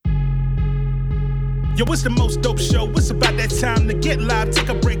Yo, it's the most dope show. It's about that time to get live. Take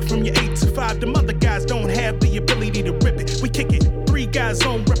a break from your 8 to 5. Them other guys don't have the ability to rip it. We kick it. 3 guys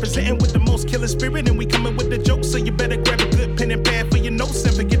on representing with the most killer spirit. And we coming with the jokes, so you better grab a good pen and pad for your notes.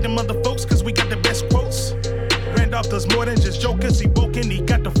 And forget them other folks, cause we got the best quotes. Randolph does more than just jokers. He woke and he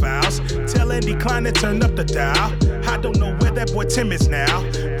got the files. Tell Andy Klein to turn up the dial. I don't know where that boy Tim is now.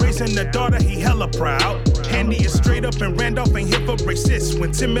 Raising the daughter, he hella proud. Andy is straight up and Randolph ain't here for racist.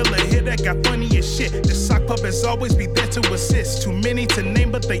 When Tim Miller hit, that got funny as shit. The sock puppets always be there to assist. Too many to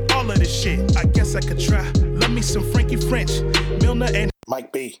name, but they all of this shit. I guess I could try. Love me some Frankie French, Milner and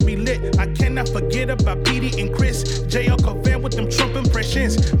Mike B. Be lit. I cannot forget about Petey and Chris. J.L. Covan with them Trump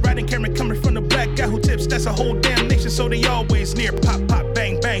impressions. Riding Cameron coming from the black guy who tips. That's a whole damn nation, so they always near. Pop, pop,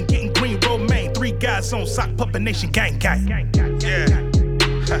 bang, bang. Getting green, romaine. 3 guys on Sock Puppet Nation. Gang, gang. Yeah.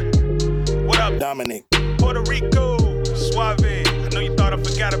 What up, Dominic? Puerto Rico, Suave. I know you thought I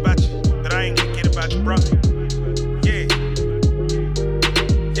forgot about you, but I ain't gonna get about you, bro. Yeah.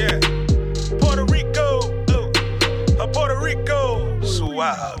 Yeah. Puerto Rico, Puerto Rico,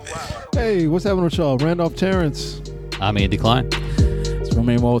 Suave. Hey, what's happening with y'all? Randolph Terrence. I'm Andy Klein. It's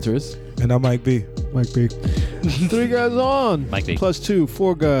Romaine Walters. And I'm Mike B. Mike B. 3 guys on. Mike B. Plus 2,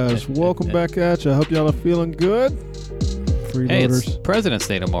 4 guys. Welcome back at you. I hope y'all are feeling good. Hey, Freeloaders. it's President's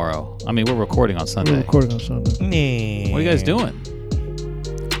Day tomorrow. I mean, we're recording on Sunday. We're recording on Sunday. What are you guys doing?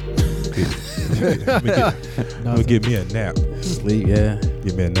 I'm gonna get me a nap. Sleep, yeah.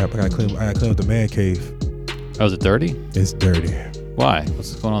 Get me a nap. I gotta clean up the man cave. Oh, is it dirty? It's dirty. Why?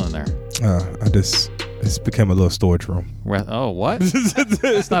 What's going on in there? It's become a little storage room. Oh, what?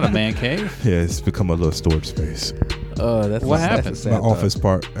 It's not a man cave. Yeah, it's become a little storage space. Oh, that's What that's happened? a sad My thought. office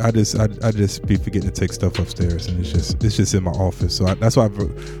part. I just be forgetting to take stuff upstairs, and it's just in my office. So that's why for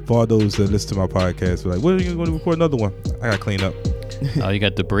all those that listen to my podcast, we're like, when are you going to record another one? I gotta clean up. Oh, you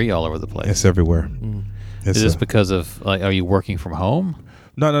got debris all over the place. It's everywhere. It's Is this because of, like, are you working from home?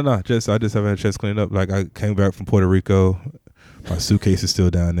 No. I just haven't had a chance to clean up. Like, I came back from Puerto Rico. My suitcase is still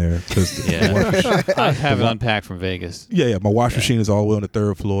down there. Yeah. I haven't unpacked from Vegas. Yeah. My wash machine is all the way on the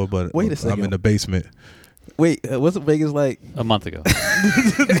 3rd floor, but Wait a I'm second. in the basement. Wait, wasn't Vegas like? A month ago.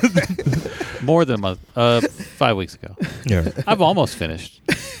 More than a month. 5 weeks ago. Yeah. I've almost finished.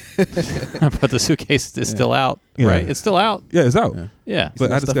 But the suitcase is still out, Yeah. right? It's still out. Yeah, it's out. Yeah. But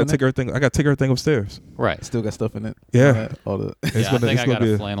got I just stuff got in to take everything. I got to take everything upstairs. Right. Still got stuff in it. Yeah. All the. It's Yeah, I think I got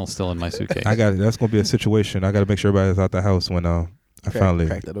be a flannel still in my suitcase. That's gonna be a situation. I got to make sure everybody's out the house when I finally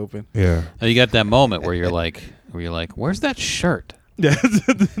crack that open. Yeah. Now you got that moment where you're like, where's that shirt? Yeah.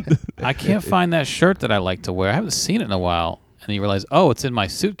 I can't find that shirt that I like to wear. I haven't seen it in a while. And you realize, oh, it's in my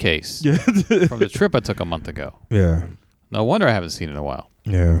suitcase Yeah. from the trip I took a month ago. Yeah. No wonder I haven't seen it in a while.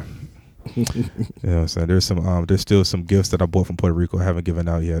 Yeah. You know what I'm saying? There's still some gifts that I bought from Puerto Rico I haven't given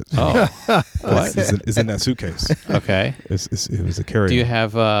out yet. Oh, what? It's in that suitcase. Okay. It was a carry. Do you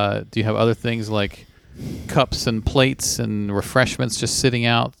have other things like cups and plates and refreshments just sitting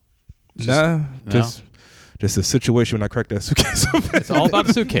out? Nah, No? just a situation when I cracked that suitcase open. It's all about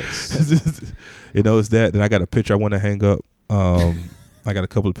the suitcase. It's that. Then I got a picture I want to hang up. I got a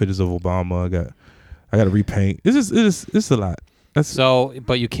couple of pictures of Obama. I got to repaint. It's a lot. So,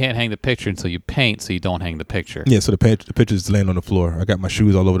 but you can't hang the picture until you paint, so you don't hang the picture. Yeah, so the picture's laying on the floor. I got my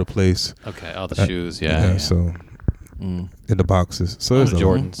shoes all over the place. Okay. Oh, the shoes. Yeah. So in the boxes. So Oh, it's the a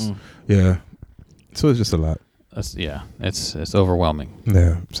Jordans. lot. Yeah. So it's just a lot. It's overwhelming.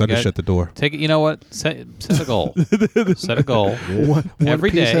 Yeah. So I just got- shut the door. Take it. You know what? Set a goal. Set a goal. One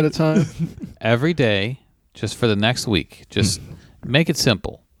Every piece day. at a time. Every day, just for the next week. Just make it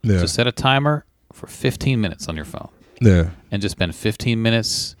simple. Yeah. Just set a timer for 15 minutes on your phone. Yeah. And just spend 15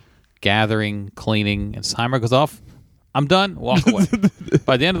 minutes gathering, cleaning, and timer goes off. I'm done. Walk away.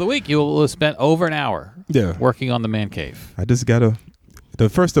 By the end of the week, you will have spent over an hour working on the man cave. The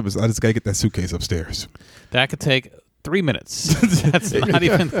first step is I just got to get that suitcase upstairs. That could take 3 minutes. That's not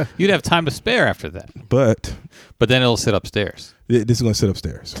even, you'd have time to spare after that. But then it'll sit upstairs. this is going to sit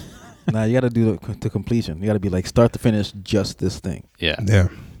upstairs. Nah, you got to do the completion. You got to be like start to finish, just this thing, Yeah. Yeah.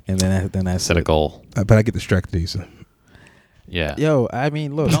 and then I Set a goal. But I get distracted easily. Yeah. Yo, I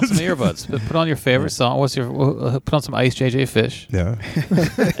mean, look. Put on some earbuds. Put on your favorite song. Put on some Ice JJ Fish. Yeah.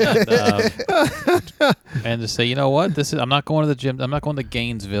 And just say, you know what? I'm not going to the gym. I'm not going to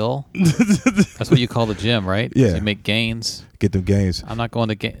Gainesville. That's what you call the gym, right? Yeah. So you make gains. Get them games. I'm not going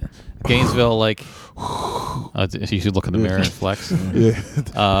to Gainesville. Like, you should look in the mirror and flex. Yeah.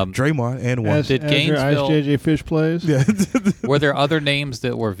 Draymond and one. Did As your Ice Gainesville- JJ Fish plays. Yeah. Were there other names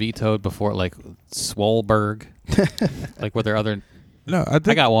that were vetoed before, like Swolberg? Like, were there other? No, I I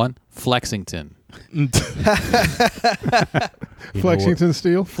think got one. Flexington. Flexington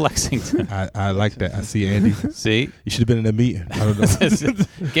Steel. Flexington. I like that. I see Andy. See? You should have been in that meeting. I don't know.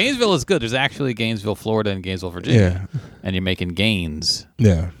 Gainesville is good. There's actually Gainesville, Florida, and Gainesville, Virginia. Yeah. And you're making gains.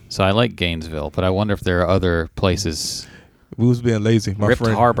 Yeah. So I like Gainesville, but I wonder if there are other places. We was being lazy. My Ripped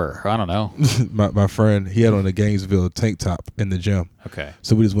friend, Harbor. I don't know. my friend, he had on a Gainesville tank top in the gym. Okay.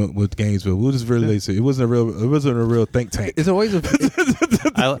 So we just went with Gainesville. We were just really lazy. It wasn't a real think tank. It's always a.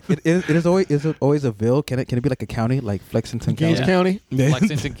 Is it always a ville? Can it be like a county, like Flexington Gaines County? County.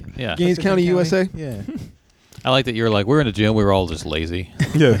 Lexington. Yeah. Gaines County, USA. Yeah. I like that you were like, we're in the gym. We were all just lazy.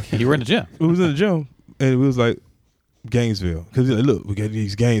 Yeah. You were in the gym. We was in the gym, and we was like, Gainesville. Because like, look, we getting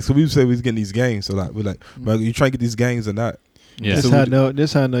these gains. So we would say we was getting these gains. So like, we're like, but you trying to get these gains or not? Yeah. This So how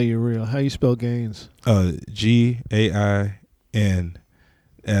I know you're real. How you spell Gaines? GAINS.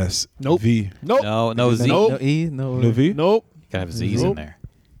 Nope. V. Nope. No Z. Nope. No E. No. No V. Nope. Gotta have Z's in Nope. there.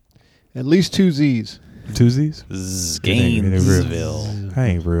 At least 2 Z's. Two Z's. Gainesville. I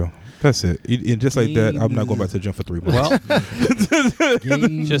ain't real. That's it. And just like that, I'm not going back to the gym for 3 months. Well,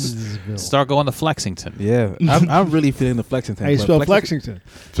 just start going to Flexington. Yeah, I'm really feeling the Flexington. How you but spell Flexington?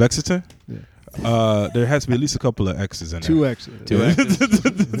 Flexington? Yeah. There has to be at least a couple of X's in there. 2 X's. 2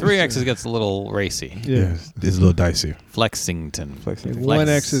 X's. 3 X's gets a little racy. Yeah. It's a little dicey. Flexington. Flexington. One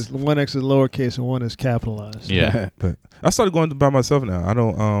X is lowercase and one is capitalized. Yeah. But I started going by myself now. I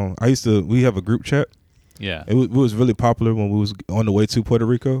don't. We have a group chat. Yeah. It was really popular when we was on the way to Puerto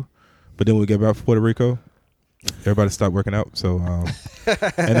Rico, but then when we get back from Puerto Rico, everybody stopped working out. So,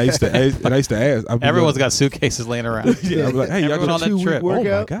 and I used to ask. Everyone's got suitcases laying around. Yeah, I'm like, hey, y'all Everyone got on that 2-week trip.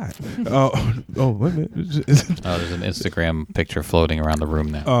 workout? Oh my god. Oh wait a minute. There's an Instagram picture floating around the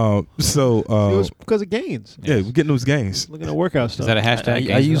room now. It was because of Gaines. yeah, we're getting those gains. Looking at workout Is stuff. that a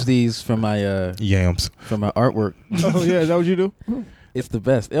hashtag? I use these for my Yams. artwork. Oh yeah, is that what you do? It's the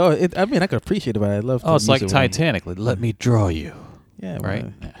best. Oh, I mean, I could appreciate it, but I love. Oh, it's to like use it when- Titanic. Let me draw you. Yeah, Right?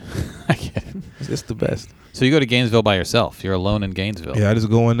 well, I get it. it's the best. So you go to Gainesville by yourself. You're alone in Gainesville. Yeah, I just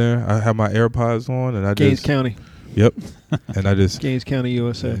go in there. I have my AirPods on, and I Gaines just County. Yep. And I just Gaines County,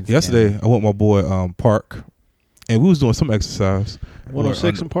 USA. yesterday I went with my boy Park, and we was doing some exercise.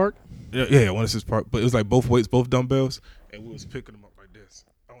 106 in Park. Yeah, 106 Park, but it was like both weights, both dumbbells, and we was picking them up like this.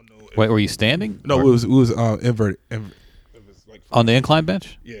 I don't know. Wait, were you standing? No, Or it was inverted. It was like on the incline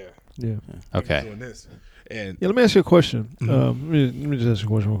bench? yeah. Yeah. Okay. Doing this. And Yeah. Let me ask you a question. Mm-hmm. Let me just ask you a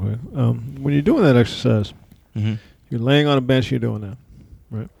question real quick. When you're doing that exercise, you're laying on a bench. You're doing that,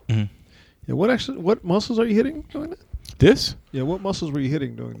 right? Mm-hmm. Yeah. What muscles are you hitting doing that? this, Yeah. What muscles were you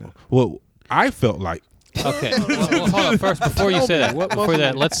hitting doing that? well, I felt like Okay. well, hold on. First, before you say that, What before muscle-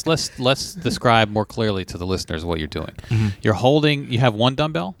 that, let's describe more clearly to the listeners what you're doing. Mm-hmm. You're holding. You have one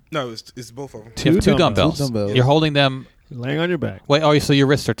dumbbell. no, it's both of them. You have two dumbbells. dumbbells. Two dumbbells. You're holding them. You're laying on your back. Wait. Oh, so your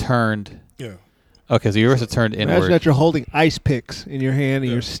wrists are turned. Yeah. Okay, so your wrists are turned Imagine inward. that you're holding ice picks in your hand and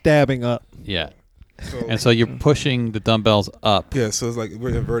Yeah. you're stabbing up. Yeah. So, And so you're pushing the dumbbells up. yeah, so it's like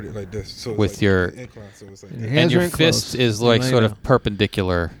we're inverted like this. So it's With like your- incline, so it's like Your that. hands And your are in fist close. is You're like laying sort down. of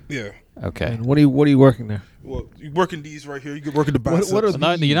perpendicular. Yeah. Okay. And what are you working there? Well, you're working these right here. You're working the What- biceps. what are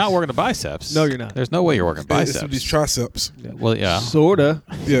So you're not working the biceps. No, you're not. There's no way you're working It's some of these biceps. triceps. Well, yeah. Yeah. Sorta.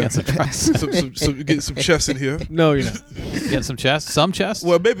 Get some triceps. so you get some chest in here. No, you're not. Get some chest. Some chest.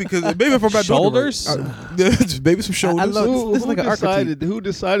 Well, maybe if I'm not Shoulders? doing it right. Just maybe some shoulders. love- This is like an Who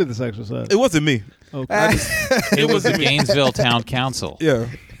decided this exercise? It wasn't me. Okay. It was the Gainesville Town Council. Yeah.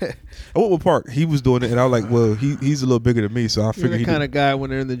 I went with Park. He was doing it, and I was like, well, he's a little bigger than me, so I You're figured the he kind of guy when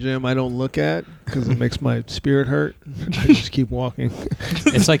they're in the gym I don't look at because it makes my spirit hurt. I just keep walking.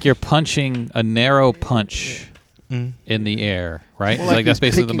 It's like you're punching a narrow punch Mm. in the air, right? More Like that's you're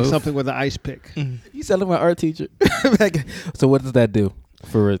basically the picking move. something with an ice pick. You sound like my art teacher. So what does that do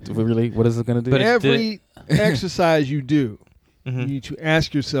for really? What is it gonna do? But it Every exercise you do, Mhm. you need to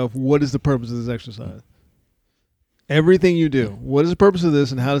ask yourself, what is the purpose of this exercise? Everything you do, what is the purpose of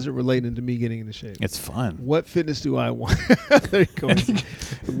this, and how does it relate into me getting into shape? It's fun. What fitness do I want? There you go.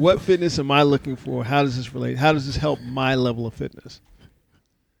 What fitness am I looking for? How does this relate? How does this help my level of fitness?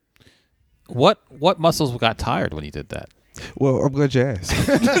 What muscles got tired when you did that? Well, I'm glad you asked.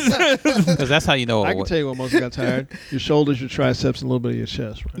 Because that's how you know. I can tell you what most got tired. Your shoulders, your triceps, and a little bit of your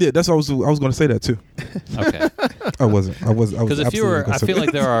chest. Right? Yeah, that's what I was going to say that too. Okay. I wasn't. Because if you were, absolutely I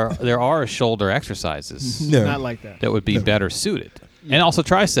feel gonna like there are shoulder exercises Yeah. Not like that. that would be better suited, and also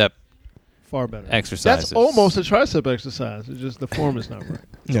tricep Far better. exercises. That's almost a tricep exercise. It's just the form is not right.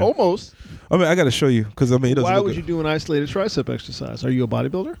 It's Yeah. almost. I mean, I got to show you because I mean, it doesn't Why look would you good. do an isolated tricep exercise? Are you a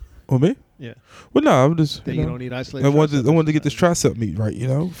bodybuilder? With me? Yeah. Well, no, I'm just. Then You you know, don't need isolated. I wanted tricep to get this exercise. tricep meat right. You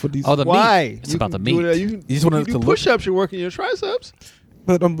know, for these. Oh, the Why? meat. It's You about the can do meat. it, you just wanted do to look- push-ups. You're working your triceps.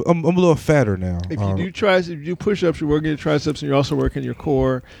 But I'm a little fatter now. If you do if you do push-ups, you're working your triceps, and you're also working your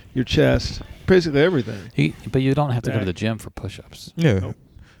core, your chest, basically everything. But you don't have to go to the gym for push-ups. Yeah. Nope.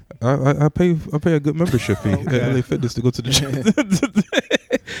 I pay a good membership fee at LA Fitness to go to the gym.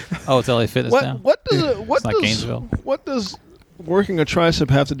 Oh, it's LA Fitness now? What does working a tricep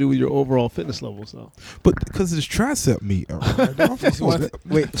have to do with your overall fitness levels, though? But because it's tricep meat.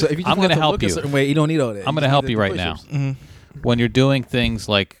 Wait, so if you just I'm want gonna to help look you. a certain way, you don't need all that. I'm going to help you right now. Mm-hmm. When you're doing things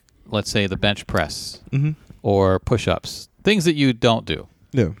like, let's say, the bench press or push-ups, things that you don't do.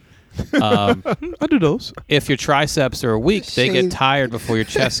 Yeah. I do those. If your triceps are weak, they get tired before your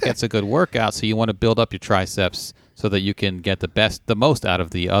chest gets a good workout. So you want to build up your triceps so that you can get the most out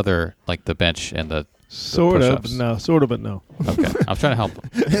of the other, like the bench and the Sort of, push-ups. no. Sort of, but no. Okay, I'm trying to help them.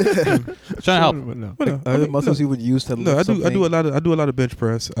 Are there muscles you would use to No, lift I do a lot of bench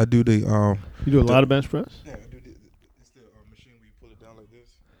press. I do the You do a lot of bench press? Yeah, I do it's the machine where you pull it down like this.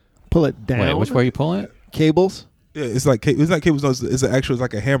 Pull it down? Wait, which way are you pulling it? Cables? Yeah, it's not cables. No, it's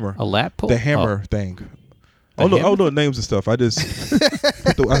like a hammer. A lat pull? The hammer thing. I hammer? don't know the names and stuff. I just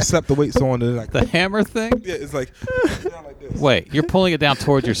I slap the weights on and like The hammer thing? yeah, it's like down like this. Wait, you're pulling it down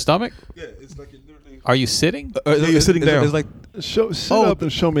towards your stomach? Yeah, it's like it literally. Are you sitting? You're sitting down. It's like Sit up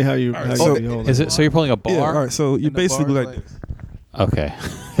and show me how you hold it. Is it so you're pulling a bar? Yeah, all right. So you And the basically bar's like like- this.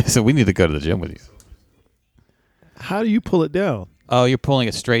 Okay. So we need to go to the gym with you. How do you pull it down? Oh, you're pulling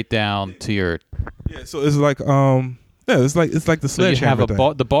it straight down to your. Yeah, so it's like it's like the So you have sledgehammer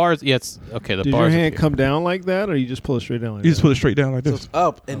thing. the bars. Yeah, it's okay. The Does bars. your are hand here. come down like that, or you just pull it straight down like You that? just put it straight down like so this. it's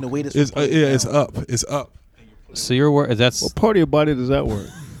up, and the weight is It's it's up. It's up. So you're that's What part of your body does that work?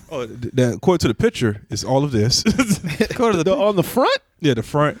 Oh, according to the picture, it's all of this. go to the. On the front? Yeah, the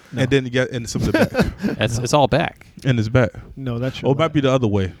front, and then you got and some of the back, It's all back. and it's back. No, that's your Oh, it might be the other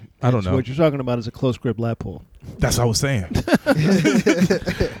way. I don't know. What you're talking about is a close grip lat pull. That's what I was saying.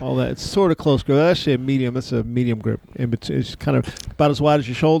 All that. It's sort of close grip. That's actually a medium. It's a medium grip. In between. It's kind of about as wide as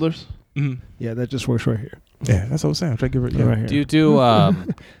your shoulders. Mm-hmm. Yeah, that just works right here. Yeah, that's what I was saying. I'm trying to give it. Yeah. Right here. Do you do?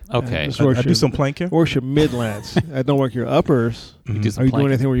 Okay. Just I works do your- some planking. Works your mid lats. I don't work your uppers. You do some Are you doing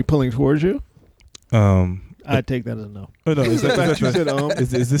planking. anything where you're pulling towards you? Mm-hmm. I'd take that as a no. Oh, no, is The fact you that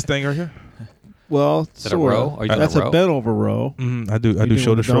said, is this thing right here? well, Is that a row? Are you doing That's a row? a bent over row. Mm-hmm. I do You doing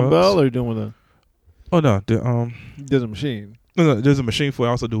shoulder with a dumbbell, shrugs. or you doing with a? Oh no, There's a machine. no, there's a machine for it.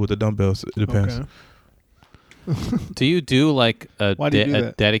 I also do with the dumbbells. It depends. Okay. Do you do like Why do you do a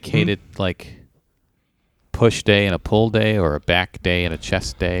that? dedicated like push day and a pull day, or a back day and a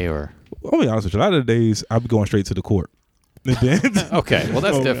chest day, or? I'll be honest with you. A lot of the days I'll be going straight to the court. And then, Okay, well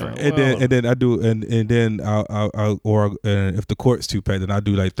that's Oh, different. yeah. and then I do and then I'll if the court's too packed, then I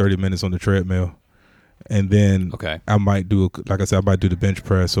do like 30 minutes on the treadmill, and then Okay. I might do like I said, I might do the bench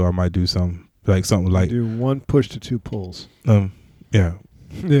press, or I might do something like Do 1 push to 2 pulls. yeah,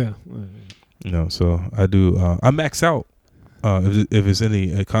 Yeah. so I do I max out if it's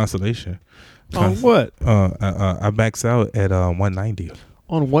any consolation. On what? I max out at 190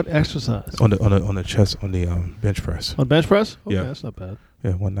 On what exercise? on the chest on the bench press. On bench press? Okay, Yeah. that's not bad.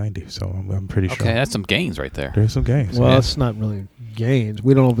 Yeah, 190. So I'm pretty sure. Okay, that's some gains right there. There's some gains. Well, Yeah. it's not really gains.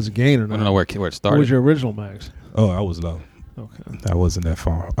 We don't know if it's a gain or I not. don't know where it What started. was your original max? Oh, I was low. Okay. I wasn't that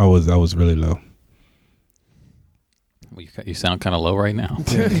far. I was really low. Well, you sound kind of low right now.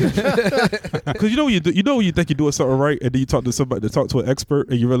 Because you know when you think you're doing something right, and then you talk to an expert,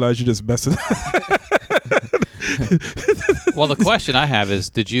 and you realize you just messing up. Well, the question I have is,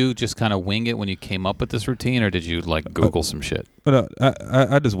 did you just kind of wing it when you came up with this routine, or did you like Google some shit? No,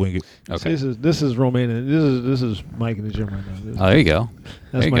 I just wing it. Okay. This is Romaine. This is Mike in the gym right now. Oh, there you go.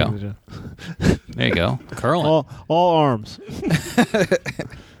 That's there you Mike go. in the gym. There you go. Curling. All arms.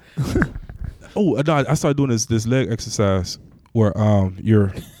 Oh no, I started doing this leg exercise where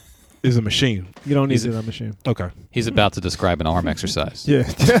is a machine. You don't need Is to it- do that machine. Okay. He's about to describe an arm exercise. Yeah.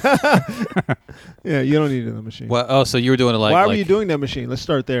 Yeah, you don't need to do that machine. Well, oh, so you were doing it like Why were like, you doing that machine? Let's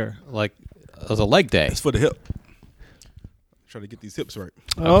start there. like it was a leg day. It's for the hip. Trying to get these hips right.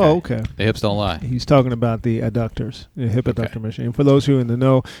 Oh, okay. The hips don't lie. He's talking about the adductors, the hip adductor machine. For those who in the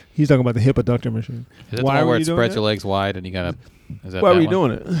know, he's talking about the hip adductor machine. Is it Why the one were where you it doing spreads that? your legs wide and you gotta? Is that Why that were you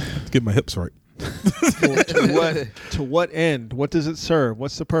one? doing it? Get my hips right. To what end? What does it serve?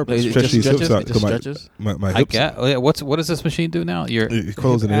 What's the purpose? It Stretch just these hips stretches. out, It just 'cause my- stretches. My I hips. get. Oh, yeah, what does this machine do now? You're You're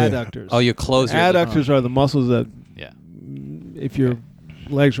closing it in. Adductors. oh, you close your Adducters are the muscles that, Yeah. if your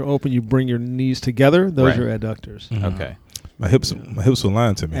legs are open, you bring your knees together. Those Right. are adductors. Mhm. Okay. My hips were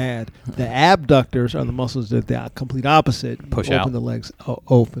lying to me. The abductors are the muscles that the complete opposite. Push open out. the legs,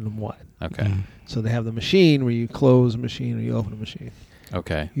 open them wide. Okay. Mhm. So they have the machine where you close the machine or you open the machine.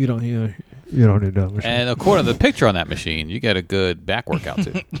 Okay. You don't, You don't need that machine. And according to the picture on that machine, you get a good back workout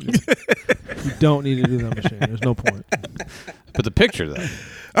too. You don't need to do that machine. There's no point. But the picture though.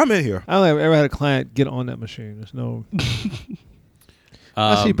 I'm in here. I don't think I've ever had a client get on that machine. There's no.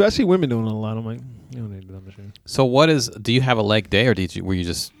 I see women doing it a lot. I'm like, you don't need to do that machine. So do you have a leg day or were you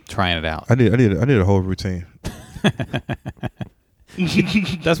just trying it out? I need a whole routine.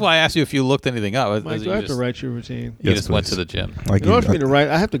 That's why I asked you if you looked anything up. Mike, do I have to write your routine? You Yes, just went please. to the gym. Like In order for me to write,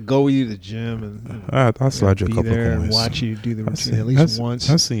 I have to go with you to the gym and I'll slide you a be couple there of and coins. watch you do the I've routine seen- at least I've- once.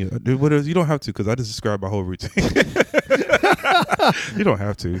 I've seen you. Dude, you don't have to because I just described my whole routine. You don't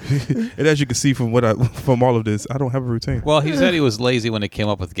have to. And as you can see from from all of this, I don't have a routine. Well, he said he was lazy when it came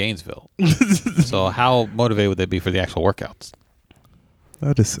up with Gainesville. So how motivated would they be for the actual workouts?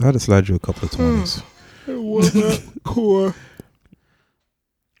 I'll just slide you a couple of 20s. Warm up core.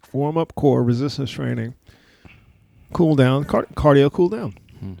 Warm up core, resistance training. Cool down, cardio, cool down.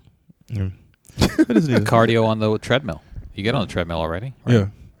 Yeah. I just need to- Cardio on the treadmill. You get on the treadmill already? Right? Yeah.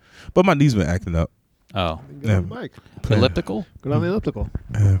 But my knees been acting up. Oh. Get on the bike. Elliptical? Go down the elliptical.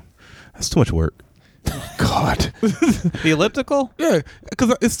 Yeah. That's too much work. God. The elliptical? Yeah,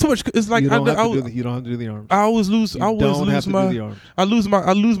 because it's too much. It's like you don't have to do I, you don't have to do the arms. I always lose. You I always don't have lose to my. do the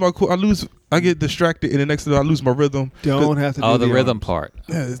arms. I get distracted, and the next thing I lose my rhythm. Don't have to do Oh, the rhythm arms. part.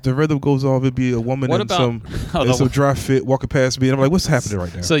 Yeah, the rhythm goes off. It'd be a woman What in about- some Oh, in the- some dry fit walking past me, and I'm like, "What's happening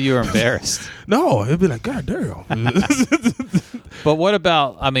right now?" So you were embarrassed. No, it'd be like, "God damn." But what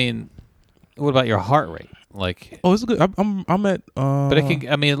about your heart rate? Like, Oh, it's good. I'm at. but it can.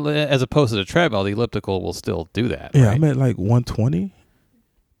 I mean, as opposed to the treadmill, the elliptical will still do that. Yeah, right? I'm at like 120.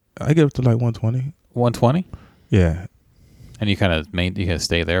 I get up to like 120. 120, Yeah, and you kind of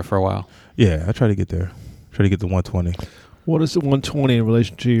stay there for a while. yeah. I try to get there. Try to get to 120. What is the 120 in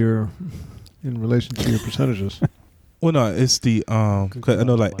relation to your percentages? Well, no, it's the 'cause I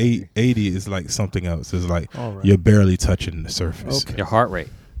know like Good 80 is like something else. It's like All right. you're barely touching the surface. Okay. Your heart rate.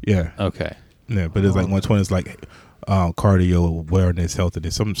 Yeah, Okay. yeah. But it's like 120 is like cardio, awareness,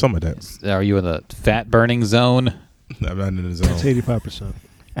 healthiness, some of that. Are you in the fat burning zone? I'm not in the That's zone. 85%.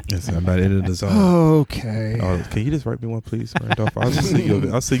 Yes, I'm not in the zone. Okay. Can you just write me one, please, Randolph? I'll send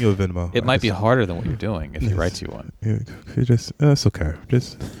you a Venmo. It might be harder than what you're doing if he writes you one. Yeah, that's okay.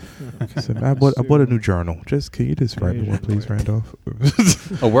 Just I bought a new journal. Can you just write me one, please, Randolph?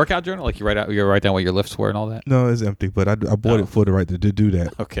 A workout journal, like you write down what your lifts were and all that. No, it's empty. But I bought it for the right to do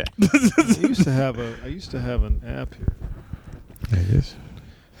that. Okay. I used to have an app here. It is.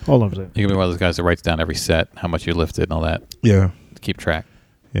 Hold on a second. You can be one of those guys that writes down every set, how much you lifted and all that Yeah, to keep track.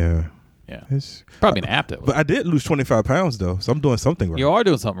 yeah. Yeah. It's, Probably an app that. but I did lose 25 pounds though, so I'm doing something right. You are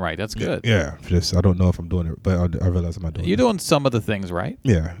doing something right. That's good. Yeah, just I don't know if I'm doing it, but I realize I'm not doing You're it. doing some of the things right.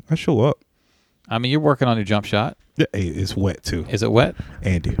 Yeah, I show up. I mean, you're working on your jump shot. Yeah, hey, it's wet too. Is it wet?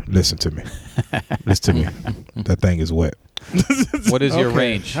 Andy, listen to me. Listen to me. That thing is wet. What is your Okay.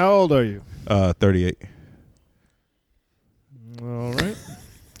 range? How old are you? 38, All right.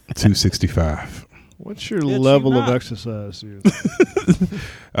 265. What's your Bitch, you level of not. exercise? Dude?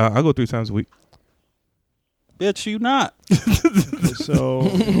 I go 3 times a week. Bitch, you not. So,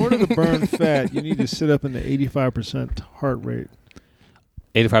 in order to burn fat, you need to sit up in the 85% heart rate.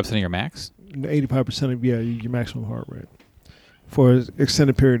 85% of your max. 85% of your maximum heart rate for an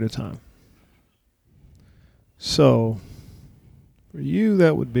extended period of time. So, for you,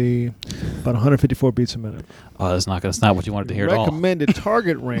 that would be about 154 beats a minute. Oh, that's not what you wanted to hear at all. Recommended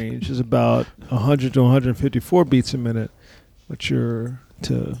target range is about 100 to 154 beats a minute, but to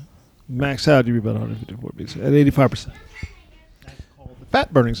max out, you'd be about 154 beats at 85%.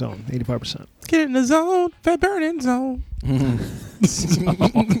 Fat burning zone, 85%. Get in the zone, fat burning zone.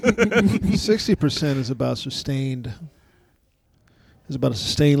 60% is about sustained. Is about a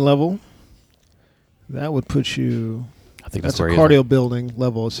sustained level. That would put you. I think That's that's a where you cardio building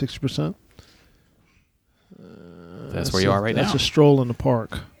level of 60%. That's where you are right That's now. a stroll in the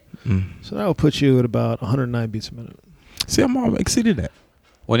park. Mm. So that will put you at about 109 beats a minute. See, I'm all exceeded that.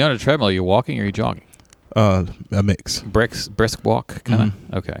 When you're on a treadmill, are you walking or are you jogging? A mix. Brisk walk, kind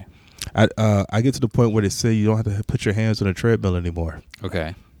of. Okay. I get to the point where they say you don't have to put your hands on a treadmill anymore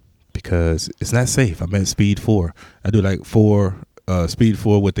Okay. because it's not safe. I'm at speed 4. I do like 4 speed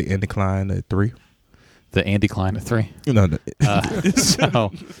 4 with the incline at 3. The Andy Klein at 3. You know,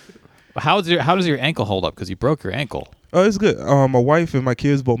 So, how does your ankle hold up? Because you broke your ankle. oh, it's good. My wife and my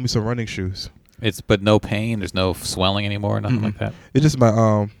kids bought me some running shoes. But no pain. There's no swelling anymore. Nothing like that. It's just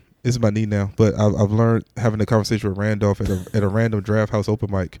my it's my knee now. But I've learned having a conversation with Randolph at a random draft house open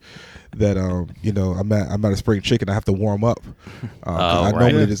mic that I'm at a spring chicken. I have to warm up. I'm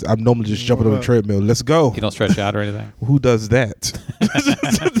normally just jumping on the treadmill. Let's go. You don't stretch out or anything. Who does that?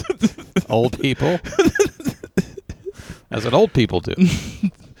 Old people. That's what old people do.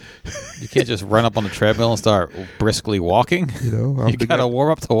 You can't just run up on the treadmill and start briskly walking. You know, You got to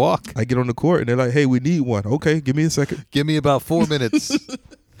warm up to walk. I get on the court and they're like, "Hey, we need one." Okay, give me a second. Give me about 4 minutes.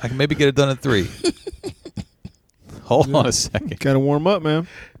 I can maybe get it done in 3. Hold on a second. Got to warm up, man.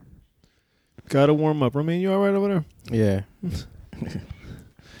 Got to warm up. I mean, you all right over there? Yeah.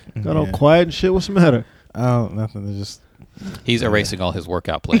 Got all quiet and shit. What's the matter? Oh, nothing. It's just He's erasing all his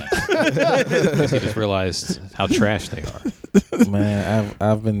workout plans. He just realized how trash they are. man.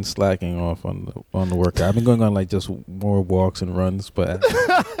 I've been slacking off on the workout. I've been going on like just more walks and runs, but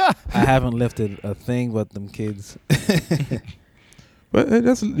I haven't lifted a thing but them kids. But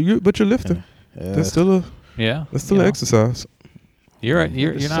you're lifting. Yeah. That's still an exercise. You're right.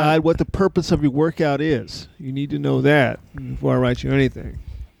 You're Decide not. what the purpose of your workout is. You need to know that before I write you anything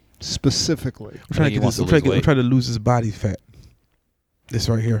specifically. I'm trying he wants to I'm lose weight. trying to lose his body fat. This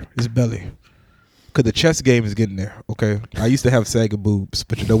right here, his belly. Because the chest game is getting there, okay? I used to have sagging boobs,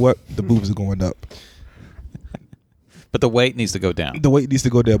 but you know what? The boobs are going up. But the weight needs to go down. The weight needs to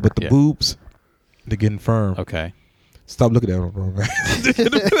go down, but the Yeah. boobs, they're getting firm. Okay. Stop looking at them, bro, man.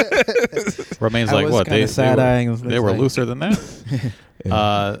 Romain's I like, was what? kinda side-eyeing. They were looser than that?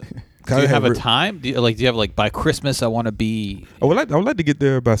 Do you have a time? Do you have like by Christmas I want to be? I would like to get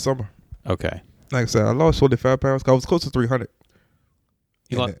there by summer. Okay. Like I said, I lost 45 pounds. 'Cause I was close to 300.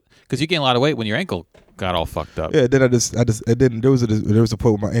 Because you gained a lot of weight when your ankle got all fucked up. Yeah. Then and then there was a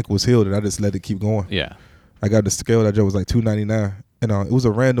point where my ankle was healed, and I just let it keep going. Yeah. I got the scale that was like 299, and it was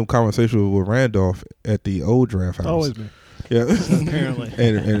a random conversation with Randolph at the old draft house. Always me. Yeah. Apparently.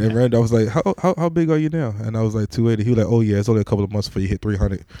 and Randolph was like, how big are you now? And I was like 280. He was like, oh yeah, it's only a couple of months before you hit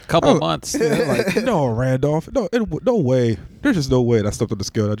 300. Couple months. Yeah, I'm like, no, Randolph, no way. There's just no way. And I stepped on the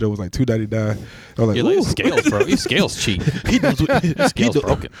scale. That joke was like 299. I was like, You're like, ooh. scales, bro. Your scales cheap. He knows what Scales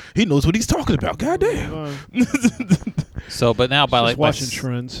broken. he knows what he's talking about. Goddamn. So, but now by Just like watching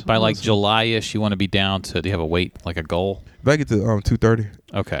trends. by like July-ish, you want to be down to. Do you have a weight like a goal? If I get to 230.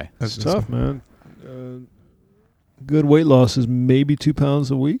 Okay. It's tough, man. Good weight loss is maybe 2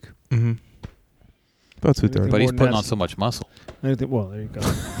 pounds a week. Mm-hmm. About 230. But he's more than putting that. on so much muscle. Anything? Well, there you go.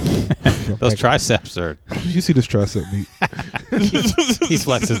 Those triceps are. You see this tricep meat? He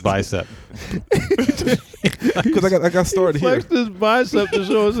flexed his bicep. Because I got started here. Flex this bicep to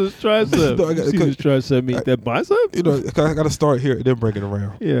show us his tricep. No, I got- See this tricep meet that bicep? You know, I got to start here and then bring it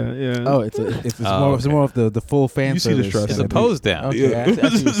around. Yeah, yeah. Oh, it's more of the full fan You see the service. trust. It's Yeah, a pose down. Okay, Yeah. I see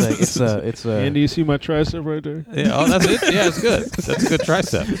what you're saying. It's And do you see my tricep right there? Yeah, oh, that's it. Yeah, it's good. That's a good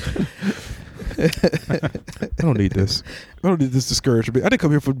tricep. I don't need this. I don't need this discouragement. I didn't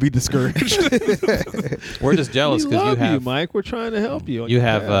come here for to be discouraged. We're just jealous We because you love have Mike. We're trying to help you. you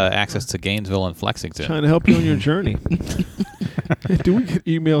have access to Gainesville and Flexington. trying to help you on your journey. Do we get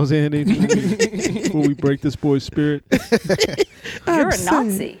emails, Andy, before we break this boy's spirit You're a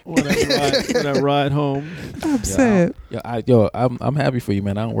Nazi. when I ride home? I'm sad. I'm happy for you,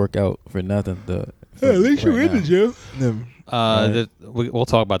 man. I don't work out for nothing. At least you're in the gym. We'll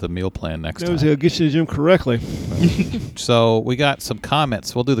talk about the meal plan next That was time. he'll get you to the gym correctly. So we got some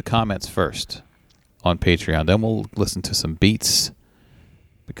comments. We'll do the comments first on Patreon. Then we'll listen to some beats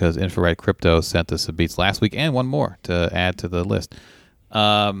because Infrared Crypto sent us some beats last week and one more to add to the list.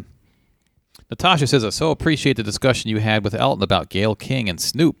 Natasha says, I so appreciate the discussion you had with Elton about Gayle King and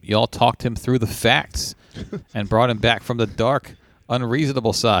Snoop. Y'all talked him through the facts and brought him back from the dark,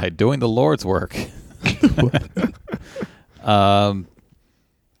 unreasonable side, doing the Lord's work.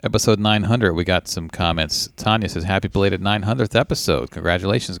 Episode 900, we got some comments. Tanya says, happy belated 900th episode.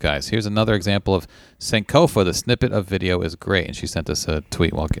 Congratulations, guys. Here's another example of Sankofa. The snippet of video is great. And she sent us a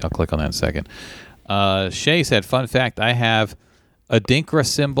tweet. Well, I'll click on that in a second. Shay said, fun fact, I have Adinkra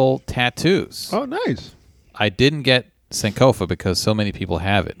symbol tattoos. Oh, nice. I didn't get Sankofa because so many people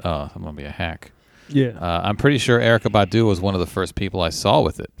have it. Oh, I'm going to be a hack. Yeah. I'm pretty sure Erykah Badu was one of the first people I saw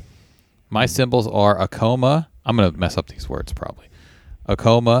with it. My symbols are Akoma. I'm going to mess up these words probably.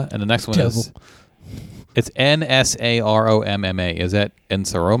 Akoma, and the next one is it's Nsaromma. Is that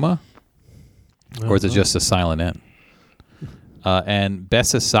Nsaroma? Or is it just a silent N? And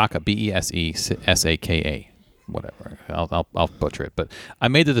Besesaka, Besesaka. Whatever. I'll butcher it. But I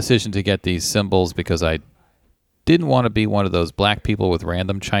made the decision to get these symbols because I didn't want to be one of those black people with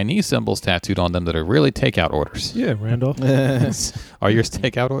random Chinese symbols tattooed on them that are really takeout orders. Yeah, Randolph. Are yours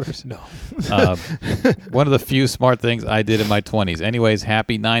takeout orders? No. One of the few smart things I did in my 20s. Anyways,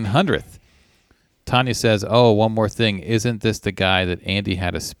 happy 900th. Tanya says, oh, one more thing. Isn't this the guy that Andy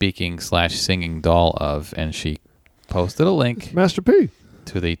had a speaking/singing doll of? And she posted a link Master P.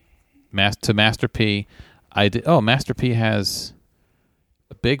 to Master P. I did. Oh, Master P has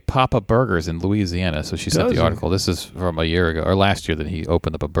Big Papa Burgers in Louisiana. So she sent Does the he? article. This is from a year ago or last year that he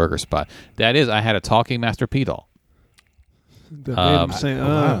opened up a burger spot. That is, I had a talking Master P doll. That made him say,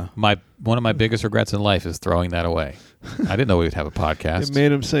 One of my biggest regrets in life is throwing that away. I didn't know we would have a podcast. It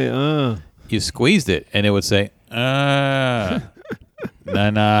made him say, You squeezed it, and it would say, nah.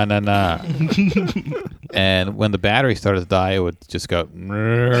 And when the battery started to die, it would just go,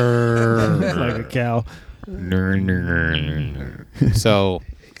 like a cow. So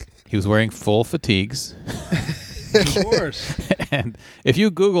he was wearing full fatigues. Of course. And if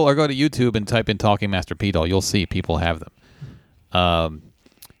you Google or go to YouTube and type in Talking Master P doll, you'll see people have them.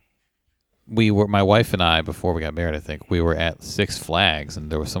 My wife and I, before we got married, I think, we were at Six Flags, and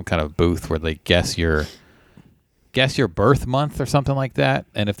there was some kind of booth where they guess your birth month or something like that,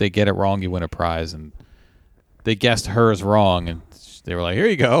 and if they get it wrong, you win a prize. And they guessed hers wrong, and they were like, "Here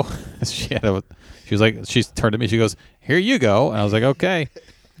you go." She turned to me, she goes, "Here you go," and I was like, "Okay."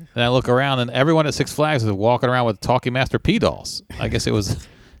 And I look around, and everyone at Six Flags was walking around with Talking Master P dolls. I guess it was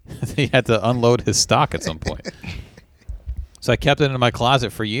he had to unload his stock at some point. So I kept it in my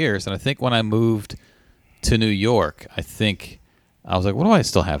closet for years, and I think when I moved to New York, I was like, what do I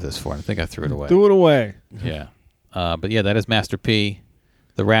still have this for? And I think I threw it away. Threw it away. Yeah. But yeah, that is Master P,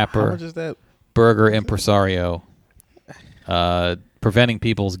 the rapper. How much is that? Burger impresario. Preventing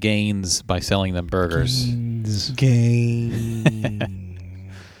people's gains by selling them burgers.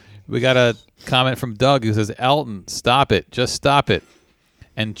 We got a comment from Doug who says, Elton, stop it. Just stop it.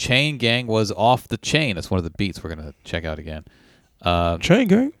 And Chain Gang was Off the Chain. That's one of the beats we're going to check out again. Chain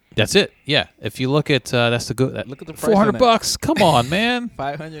Gang? That's it. Yeah. If you look at that's the good. Look at the price on $400. Come on, man.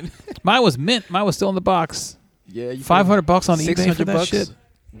 500. Mine was mint. Mine was still in the box. Yeah, you $500 on eBay for that shit.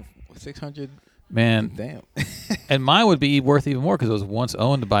 600. Man. Damn. And mine would be worth even more because it was once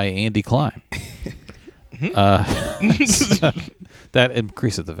owned by Andy Klein. That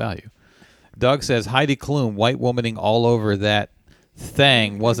increases the value. Doug says Heidi Klum white womaning all over that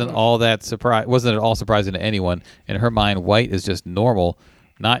thing wasn't at all surprising to anyone. In her mind, white is just normal,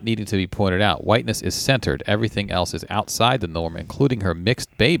 not needing to be pointed out. Whiteness is centered. Everything else is outside the norm, including her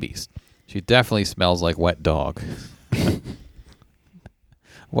mixed babies. She definitely smells like wet dog.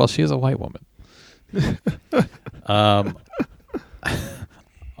 Well, she is a white woman. On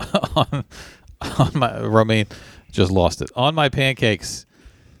my Romaine just lost it. On my pancakes,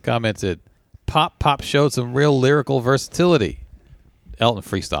 commented, Pop showed some real lyrical versatility. Elton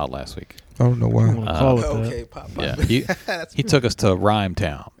freestyled last week. I don't know why. Okay, Pop. Yeah, he took us to Rhyme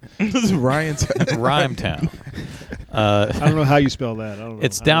Town. This is Ryan's. Rhyme Town. I don't know how you spell that. I don't know.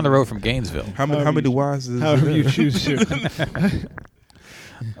 It's down the road from Gainesville. How many Y's is However there? you choose to.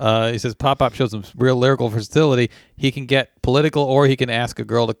 He says Pop shows some real lyrical versatility. He can get political, or he can ask a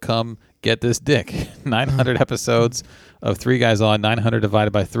girl to come get this dick. 900 episodes of Three Guys On. 900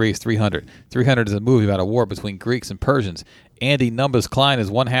 divided by 3 is 300. 300 is a movie about a war between Greeks and Persians. Andy Numbers Klein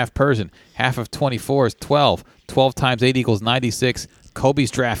is 1/2 Persian. Half of 24 is 12. 12 times 8 equals 96. Kobe's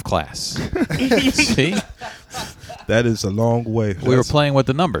draft class. See? That is a long way. We were playing with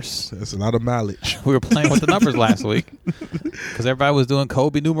the numbers. That's a lot of mileage. We were playing with the numbers last week because everybody was doing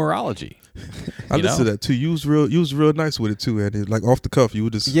Kobe numerology. I listened to that too. You was real nice with it too, Andy. Like off the cuff, you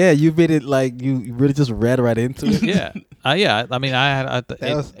would just You made it like you really just read right into it. Yeah. Yeah. I mean, I had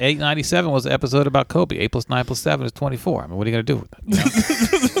 897 was the episode about Kobe. 8 + 9 + 7 is 24. I mean, what are you going to do with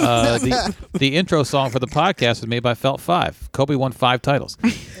that? You know? The intro song for the podcast was made by Felt 5. Kobe won 5 titles.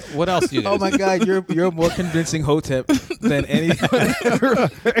 What else do you guys Oh my God, you're more convincing Hotep than anyone ever.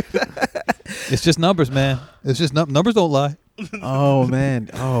 It's just numbers, man. It's just numbers don't lie. Oh man.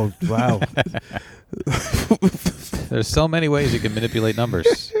 Oh wow. There's so many ways you can manipulate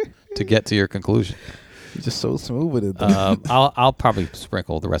numbers to get to your conclusion. You're just so smooth with it. I'll probably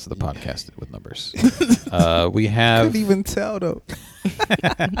sprinkle the rest of the podcast with numbers. We have. Couldn't even tell though.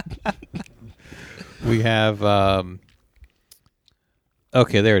 We have.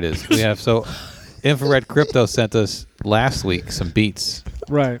 Okay, there it is. We have Infrared Crypto sent us last week some beats.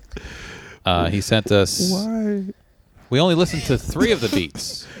 Right. He sent us. why? We only listened to 3 of the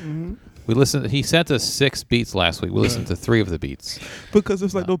beats. Mm-hmm. He sent us 6 beats last week. We listened to 3 of the beats. Because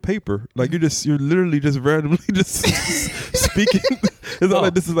it's like no paper. Like you're literally just randomly just speaking. It's not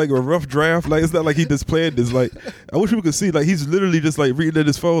like this is like a rough draft. Like it's not like he just planned this. Like I wish people could see. Like he's literally just like reading at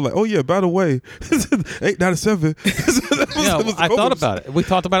his phone. Like, oh yeah, by the way, 897. I thought about it. We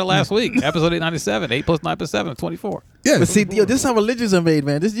talked about it last week. Episode 897. 8 + 9 + 7 is 24. Yeah, But see, this is how religions are made,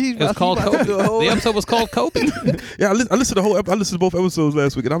 man. It was called Kobe. The episode was called Kobe. yeah. I listened to the whole. I listened to both episodes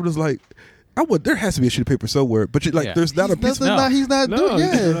last week, and I'm just like, There has to be a sheet of paper somewhere, but there's not a piece. He's not doing.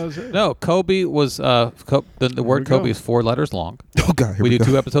 Yeah. No, Kobe was the word Kobe is 4 letters long. Oh God, we do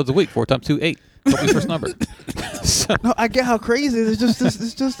 2 episodes a week. 4 times 2, 8. Kobe's first number. So, No, I get how crazy it is.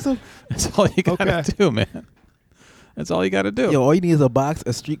 It's just so. that's all you gotta do, man. That's all you gotta do. Yo, all you need is a box,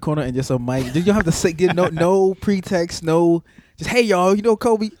 a street corner, and just a mic. You don't have to say get no pretext, no. Just hey y'all,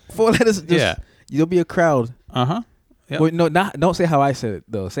 Kobe 4 letters. Just, you'll be a crowd. Yep. Wait, no, don't say how I said it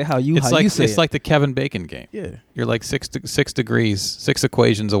though. Say how you say it. It's like the Kevin Bacon game. Yeah, you're like 6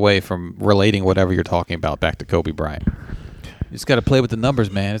 equations away from relating whatever you're talking about back to Kobe Bryant. You just got to play with the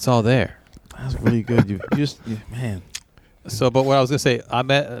numbers, man. It's all there. That's really good. Man. So, but what I was gonna say, I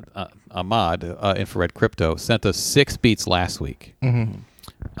met Ahmad, Infrared Crypto, sent us 6 beats last week.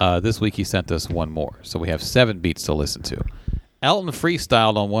 Mm-hmm. This week he sent us 1 more, so we have 7 beats to listen to. Elton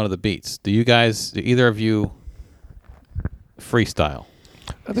freestyled on one of the beats. Do either of you freestyle?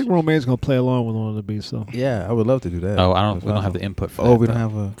 I think Romaine's gonna play along with one of the beats, though. Yeah, I would love to do that. Oh, we don't have the input for that. Oh, we don't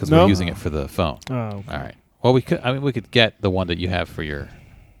have a because we're using it for the phone. Oh, okay. All right. Well, we could get the one that you have for your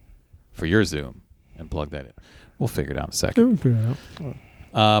Zoom and plug that in. We'll figure it out in a second. We'll figure it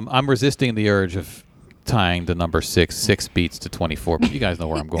out. I'm resisting the urge of tying the number 6 beats to 24, but you guys know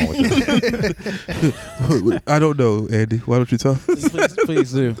where I'm going with this. I don't know, Andy. Why don't you talk?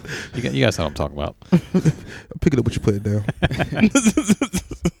 Please do. You guys know what I'm talking about. I'm picking up what you put down.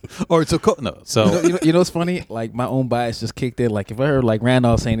 Or so you know what's funny? Like my own bias just kicked in. Like if I heard like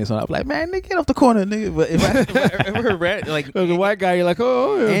Randolph saying this, I'm like, man, nigga, get off the corner, nigga. But if I ever heard like the white guy, you're like,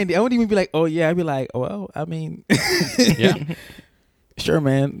 oh yeah. Andy, I wouldn't even be like, oh yeah. I'd be like, oh, well, I mean, yeah, sure,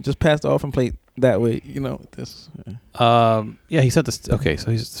 man. Just pass the offering plate that way, This. Yeah, he sent this. Okay,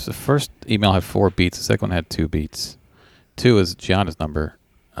 so the first email had 4 beats. The second one had 2 beats. 2 is Gianna's number.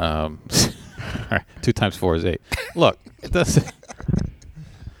 2 times 4 is 8. Look, it does.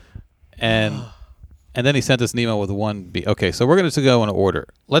 And then he sent us an email with 1 beat. Okay, so we're going to go in order.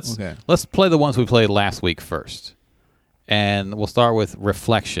 Let's play the ones we played last week first, and we'll start with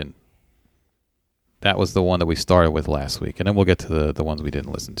Reflection. That was the one that we started with last week, and then we'll get to the ones we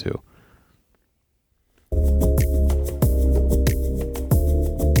didn't listen to.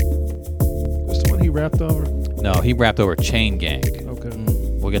 That's the one he rapped over? No, he rapped over Chain Gang. Okay.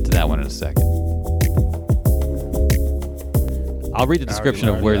 We'll get to that one in a second. I'll read the description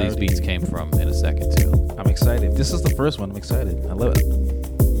of where these beats came from in a second, too. I'm excited. This is the first one. I'm excited. I love it.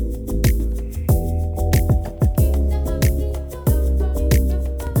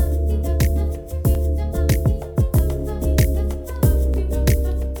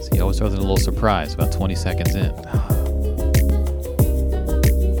 See, he always throws in a little surprise about 20 seconds in.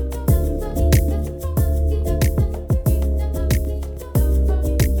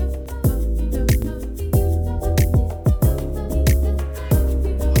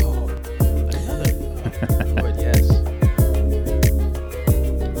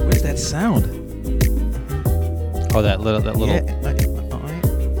 Sound. Oh, that little. Yeah.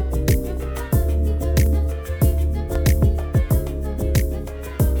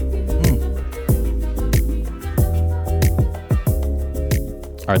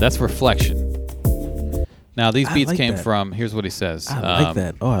 All right, that's Reflection. Now, these beats like came that. from. Here's what he says. I like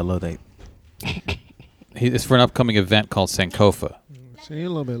that. Oh, I love that. It's for an upcoming event called Sankofa. See a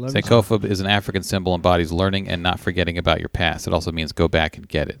little bit. Sankofa is an African symbol, embodies learning and not forgetting about your past. It also means go back and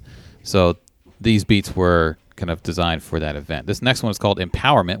get it. So these beats were kind of designed for that event. This next one is called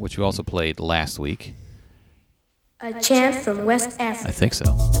Empowerment, which we also played last week. A chant from West Africa. I think so.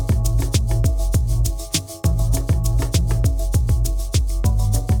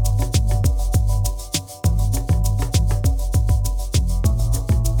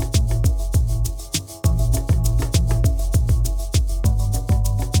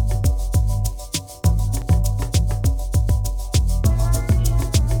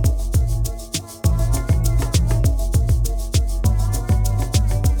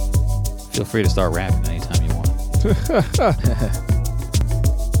 Feel free to start rapping anytime you want.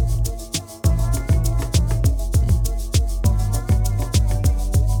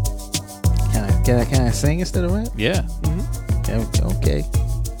 Can I sing instead of rap? Yeah. Mm-hmm. Okay.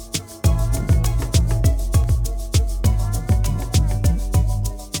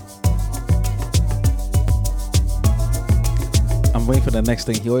 I'm waiting for the next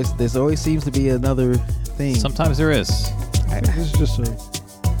thing. There always seems to be another thing. Sometimes there is. This is just a.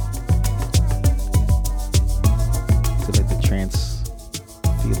 To let the trance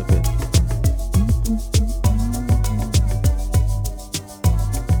feel a bit.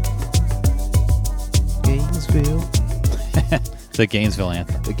 Gainesville. The Gainesville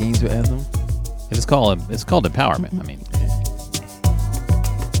anthem. The Gainesville anthem. It's called Empowerment. I mean,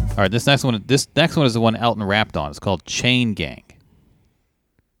 All right, this next one is the one Elton rapped on. It's called Chain Gang.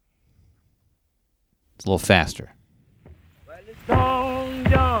 It's a little faster. Well, it's Long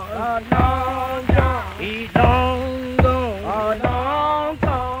John. Long John. He's long gone. Long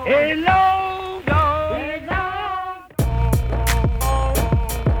gone. He's long gone. He's long.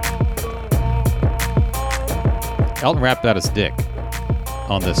 Elton rapped out his dick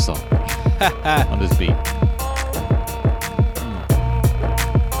on this song, on this beat.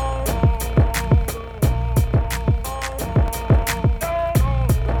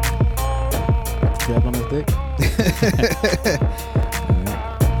 Strap on his dick.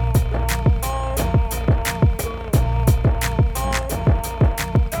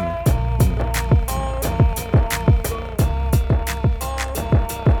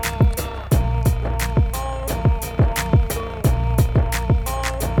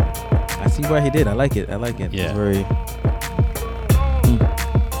 I see why he did. I like it. Yeah. It's very.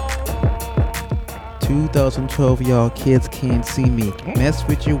 2012, y'all kids can't see me. Mess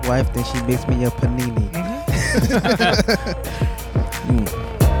with your wife, then she makes me a panini.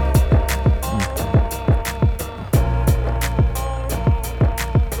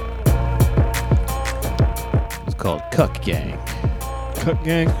 It's called Cuck Gang. Cut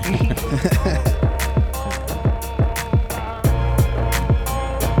gang.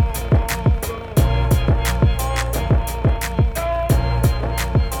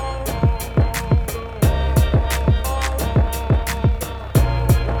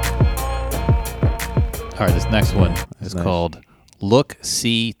 All right, this next one is Nice. called Look,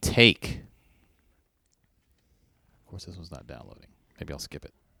 See, Take. Of course, this one's not downloading. Maybe I'll skip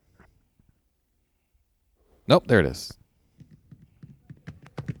it. Nope, there it is.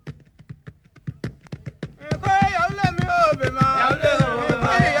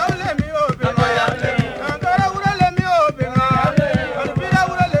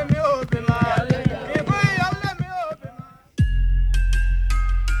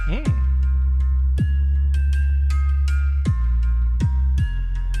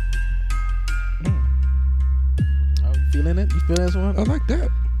 Oh, you feeling it? You feel this one? I like that.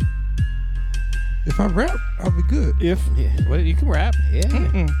 If I rap, I'll be good. If What, you can rap.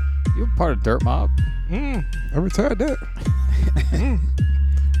 Yeah. You're part of Dirt Mob. I retired that.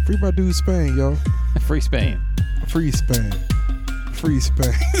 Free my dude Spain, y'all. Free Spain. Free Spain. Free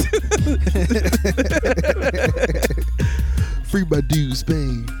Spain. Free my dude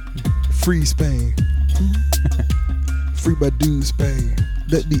Spain. Free Spain. Free my dude Spain.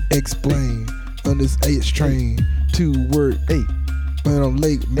 Let me explain. On this H train to work. Hey, but I'm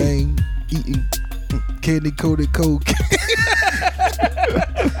late, man. Eating candy coated cocaine.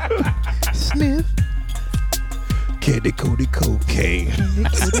 Sniff. Candy coated cocaine.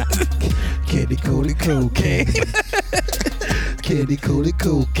 Candy coated cocaine. Candy coated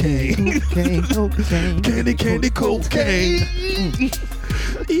cocaine. Cocaine. Candy cocaine.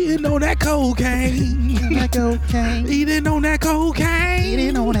 Eating on that cocaine. That cocaine. Eating on that cocaine.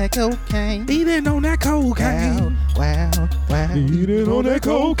 Eating on that cocaine. Eating on that cocaine. Wow. Eating on that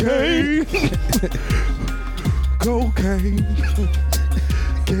cocaine. Cocaine.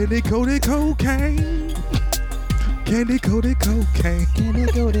 Candy coated cocaine. Candy coated cocaine. Candy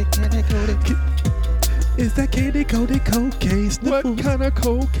coated. Is that candy coated cocaine? what kind of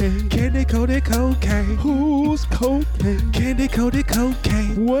cocaine? Candy coated cocaine. Who's cocaine? Candy coated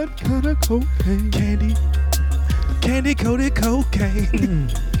cocaine. What kind of cocaine? Candy coated cocaine.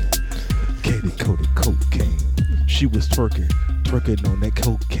 Candy coated cocaine. She was twerking on that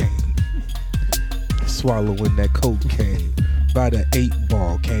cocaine, swallowing that cocaine by the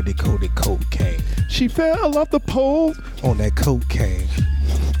 8-ball. Candy coated cocaine She fell off the pole. on that cocaine.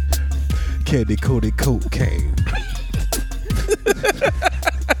 Candy coated cocaine.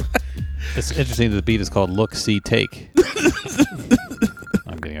 It's interesting that the beat is called Look, See, Take.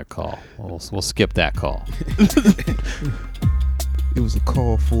 I'm getting a call. We'll skip that call. It was a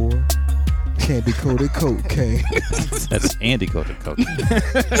call for candy coated cocaine. That's Andy Coated Cocaine.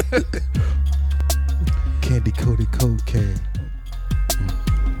 Candy coated cocaine.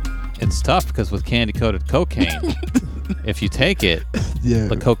 It's tough because with candy coated cocaine, if you take it, Yeah.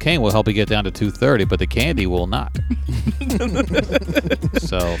 the cocaine will help you get down to 230, but the candy will not.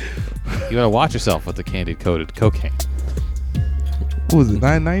 So you gotta watch yourself with the candy coated cocaine. What was it,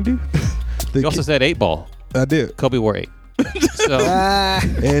 990? You also said 8-ball. I did. Kobe wore 8. So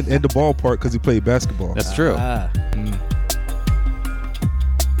And the ballpark because he played basketball. that's true. Then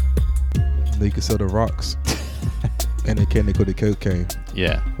you can sell the rocks and the candy coated cocaine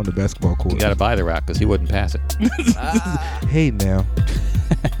Yeah. on the basketball court. You gotta buy the rock because he wouldn't pass it. Hey now.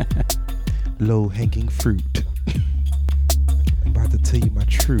 Low hanging fruit. I'm about to tell you my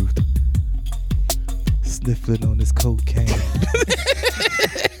truth. Sniffling on this cocaine.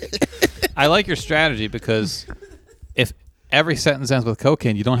 I like your strategy because if every sentence ends with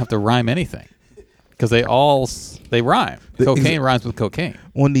cocaine, you don't have to rhyme anything because they rhyme. Cocaine rhymes with cocaine.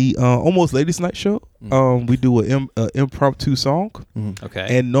 On the Almost Ladies Night show, we do an impromptu song.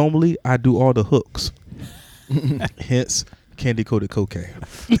 Okay. And normally I do all the hooks. Hence, candy coated cocaine.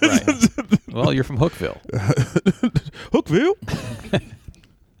 Right. Well, you're from Hookville. Hookville?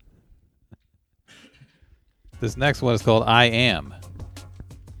 This next one is called I Am.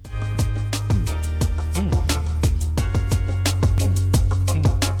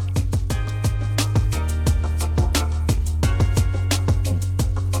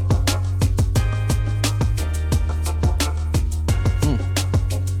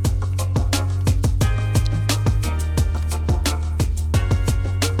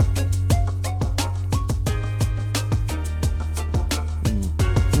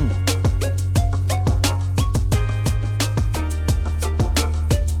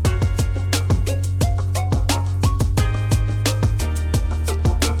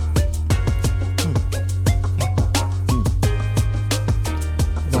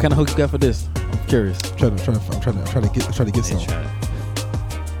 What kind of hook you got for this? I'm curious. I'm trying to get some.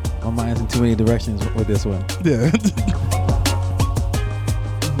 My mind's in too many directions with this one. Yeah.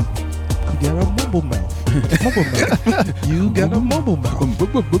 You got a mumble mouth. Mumble mouth. You got a mumble mouth.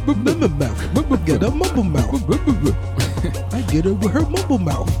 Mumble mouth. Got a mumble mouth. I get her with her mumble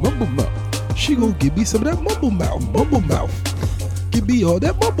mouth. Mumble mouth. She gon' give me some of that mumble mouth. Mumble mouth. Give me all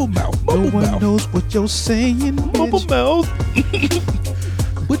that mumble mouth. Mumble no one mouth. knows what you're saying, Mumble bitch. mouth.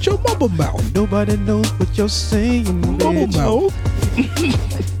 With your mumble mouth. Nobody knows what you're saying, Mumble bitch. mouth.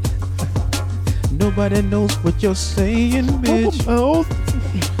 Nobody knows what you're saying, bitch. Mumble mouth.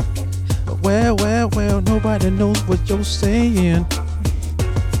 Well, nobody knows what you're saying.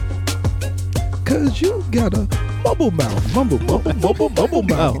 Cause you got a mumble mouth. Mumble mouth. Mumble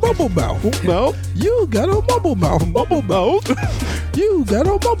mouth. You got a mumble mouth. Mumble mouth. You got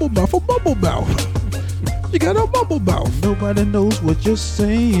a mumble mouth. Mumble mouth. You got a mumble mouth. Nobody knows what you're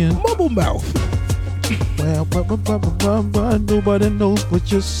saying. Mumble mouth. Well, nobody knows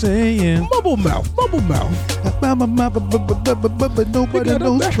what you're saying. Mumble mouth. Mumble mouth. Nobody You got a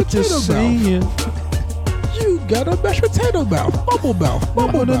knows mashed what you're potato saying. You got a mashed potato mouth. Mumble mouth.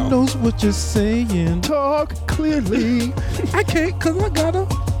 Mumble Nobody mouth. knows what you're saying. Talk clearly. I can't cause I got a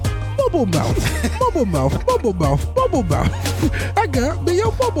mumble mouth. Mumble mouth. Mumble mouth. Mumble mouth. I got me a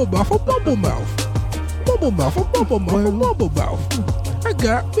mumble mouth. A mumble mouth. Mumble mouth. A mumble mouth. A mumble mouth. I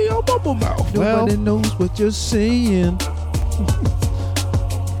got me a mumble mouth. Nobody knows what you're saying.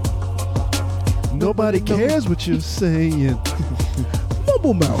 Nobody cares what you're saying.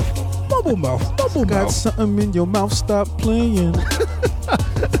 Mumble mouth. Mumble mouth. Mumble Got mouth. something in your mouth, stop playing.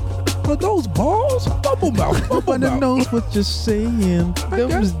 Are those balls? Mumble mouth. Mumble Nobody mouth. knows what you're saying.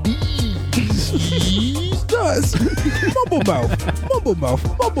 Them's These does. Mumble mouth. Mumble mouth.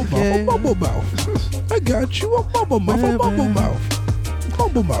 Mumble mouth. Yeah. Mumble mouth. I got you a mumble mouth. A mumble mouth.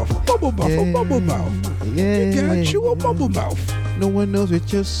 Mumble mouth. Mumble mouth. A mumble mouth. Yeah. Got you a mumble mouth. No one knows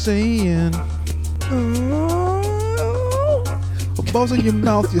what you're saying. Balls in your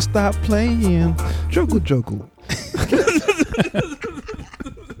mouth, you stop playing. Juggle juggle.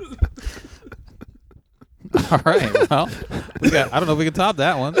 All right. Well, I don't know if we can top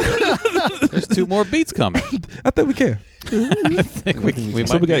that one. There's 2 more beats coming. I think we can. I think we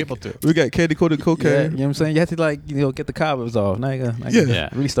So might we be got able to. we got candy coated Yeah, cocaine. you know what I'm saying? You have to get the cobwebs off. Now you gotta Yeah.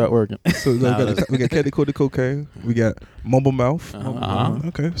 really start working. So we got candy coated cocaine. We got mumble mouth. Uh-huh.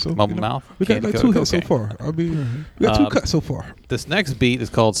 Okay, so Mumble mouth, We got candy like 2 coated hits so cocaine. far. I mean, we got 2 cuts so far. This next beat is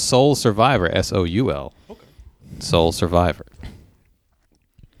called Soul Survivor, SOUL. Okay. Soul Survivor.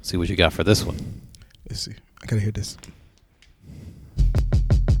 See what you got for this one. Let's see. I gotta hear this.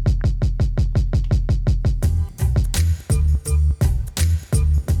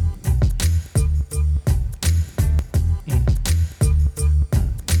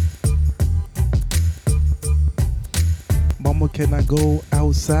 Mama, can I go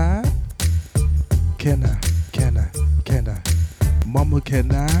outside? Can I? Mama,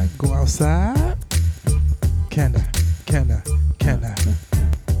 can I go outside? Can I?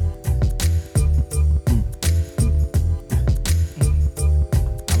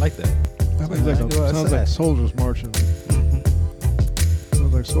 I like that. Sounds like soldiers marching.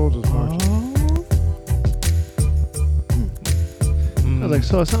 Sounds like soldiers marching.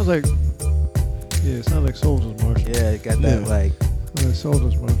 It sounds like soldiers marching. Yeah, it got that Yeah. like. Sounds like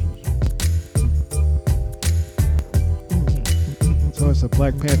soldiers marching. So it's the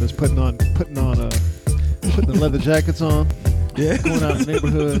Black Panthers putting the leather jackets on. Yeah. Going out in the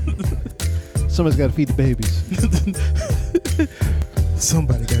neighborhood. Somebody's got to feed the babies.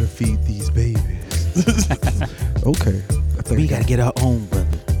 Somebody got to feed these babies. Okay. I think We got to get our own, brother.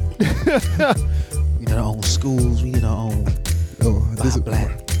 We got our own schools. We got our own. Oh, this is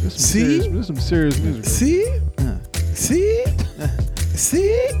black. See? This is some serious music. See? See?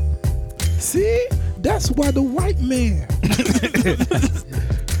 See? That's why the white man.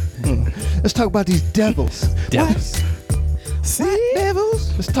 Let's talk about these devils. Devils. See?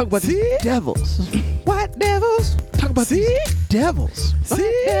 Devils? Let's talk about these devils. White devils. Talk about these devils.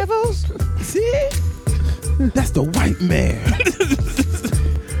 See? Devils. See? That's the white man.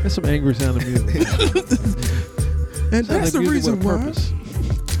 That's some angry sounding music. And that's the reason why.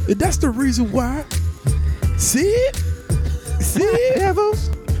 And that's the reason why. See? See? Devils.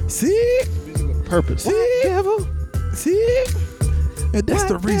 See? Purpose. See? Devil. See? And that's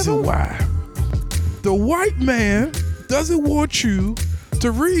the reason why. The white man doesn't want you to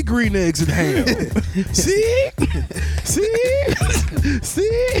read Green Eggs and Ham. See? See?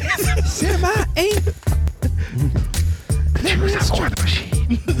 See? Semi-ain't.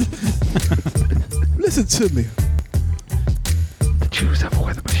 Listen to me. The Jews have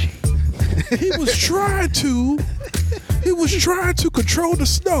war the machine. He was trying to control the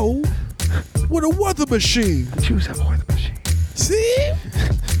snow with a weather machine. The Jews have war the machine. See?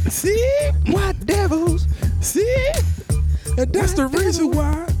 See? White devils. See? And that's the reason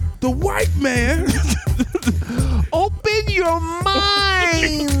why the white man. Open your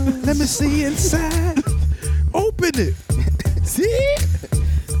mind. Let me see inside. Open it. See?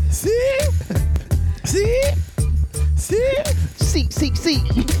 See? See? See?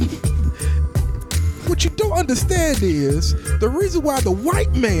 What you don't understand is the reason why the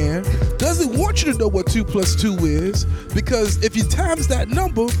white man doesn't want you to know what 2 + 2 is, because if you times that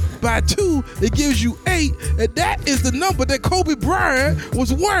number by 2, it gives you 8, and that is the number that Kobe Bryant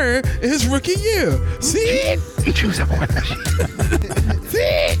was wearing in his rookie year. See? The Jews have war the machine.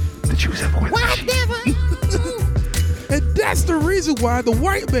 See? The Jews have war the machine. And that's the reason why the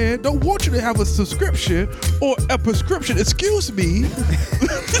white man don't want you to have a subscription or a prescription, excuse me.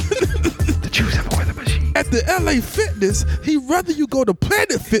 The Jews have war the machine. At the LA Fitness, he'd rather you go to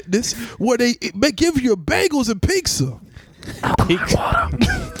Planet Fitness where they give you bagels and pizza. I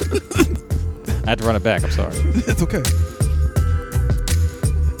had to run it back. I'm sorry. It's okay.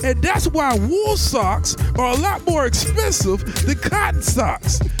 And that's why wool socks are a lot more expensive than cotton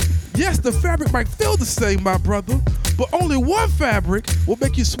socks. Yes, the fabric might feel the same, my brother, but only one fabric will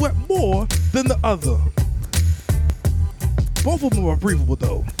make you sweat more than the other. Both of them are breathable,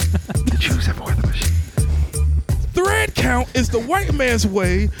 though. The Jews have war the machine. Thread count is the white man's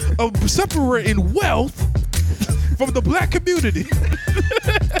way of separating wealth from the black community.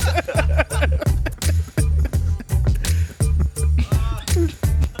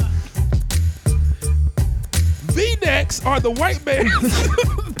 V-necks are the white man's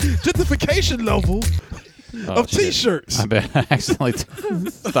gentrification level of shit. T-shirts. I accidentally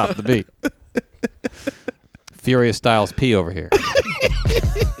stopped the beat. Furious Styles P over here.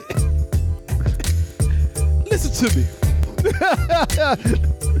 Listen to me.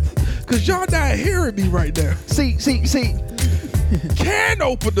 Because y'all not hearing me right now. See. Can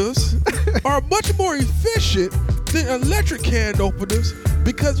openers are much more efficient than electric can openers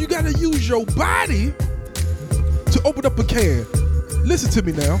because you got to use your body to open up a can. Listen to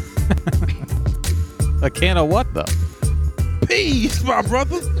me now. A can of what, though? Peas, my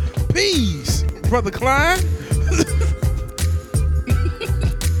brother. Peas, Brother Klein.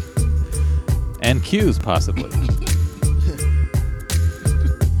 And Q's, possibly.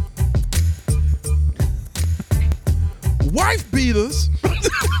 Wife beaters.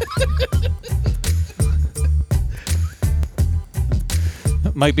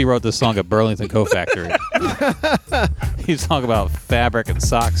 Mike B wrote this song at Burlington Coat Factory. He's talking about fabric and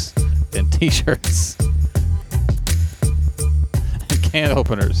socks and T-shirts and can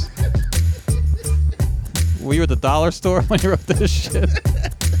openers. Were you at the dollar store when you wrote this shit?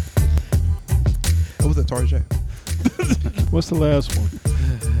 I was at Target. What's the last one?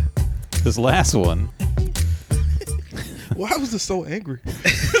 This last one. Why was it so angry?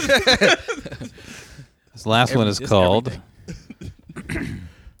 This last one is called.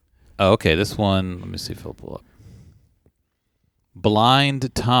 Oh, okay, this one. Let me see if I'll pull up.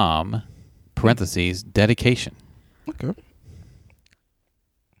 Blind Tom, parentheses, dedication. Okay.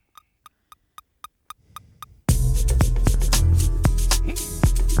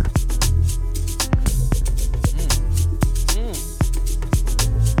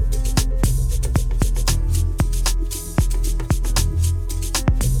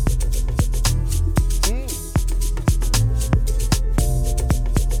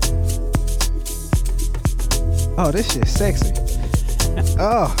 Oh, this shit's sexy.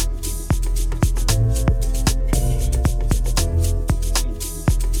 Oh.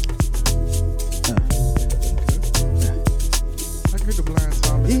 I can hear the blind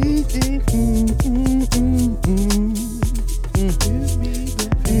song. Give me the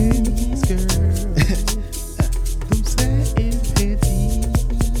panties, girl. Them satin panties.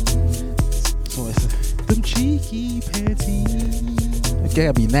 So it's Them cheeky panties. it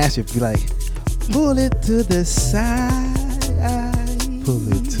gotta be nasty if you like, pull it to the side. Pull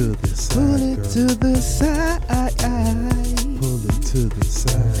it to the side, Pull it girl. to the side. Pull it to the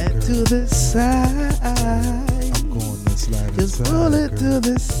side, And girl. to the side. I'm going to slide Just inside, pull it girl.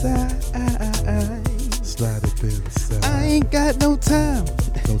 to the side. Slide up inside. I ain't got no time.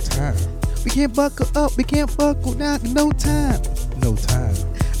 No time. We can't buckle up. We can't buckle down. No time. No time.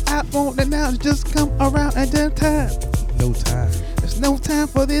 I want it now. Just come around at that time. No time. There's no time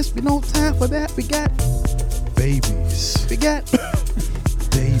for this. We no time for that. We got Babies. Pull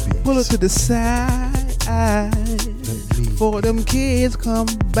it Babies. to the side. Let me. For them kids come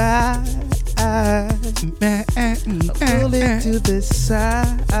by. Pull it to the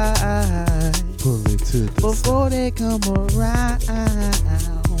side. Pull it to the side. Before they come around.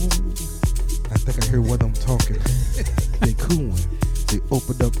 I think I hear one of them talking. They cooing. They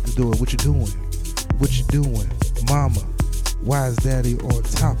opened up the door. What you doing? What you doing? Mama, why is daddy on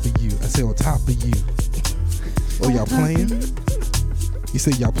top of you? I say on top of you. Oh, y'all playing? You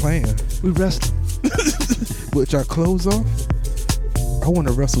say y'all playing? We wrestling. With y'all clothes off? I want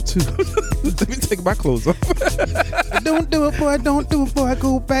to wrestle too. Let me take my clothes off. Don't do it, boy. Don't do it, boy.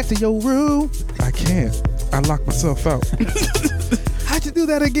 Go back to your room. I can't. I locked myself out. How'd you do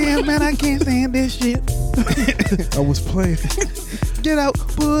that again, man? I can't stand this shit. I was playing. Get out.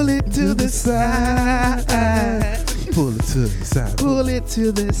 Pull it to the side. Pull it to the side. Pull it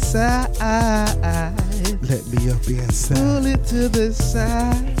to the side. Let me up inside. Pull it to the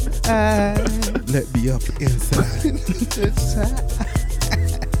side. Let me up inside. The side.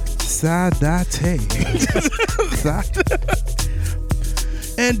 Sadate.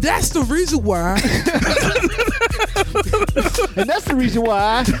 And that's the reason why. And that's the reason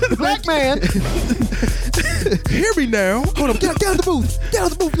why the black man. Hear me now. Hold up. Get out the booth. Get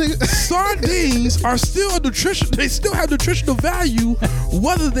out the booth, nigga. Sardines are still a nutrition. They still have nutritional value,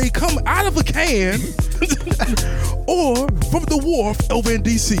 whether they come out of a can or from the wharf over in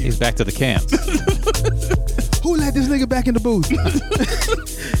DC. He's back to the cans. Who let this nigga back in the booth?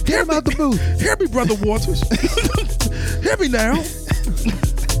 Get him out the booth. Hear me, Brother Waters. Hear me now.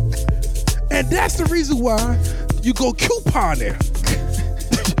 And that's the reason why you go couponing.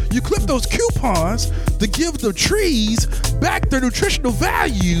 You clip those coupons to give the trees back their nutritional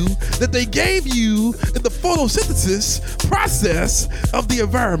value that they gave you in the photosynthesis process of the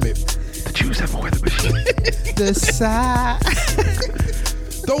environment. The Jews have a weather machine. The side.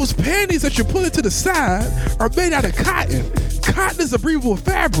 Those panties that you're pulling to the side are made out of cotton. Cotton is a breathable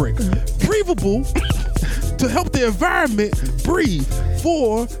fabric. Breathable to help the environment breathe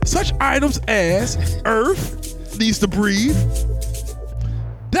for such items as earth needs to breathe.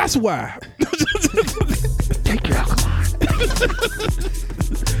 That's why. Take your alkaline.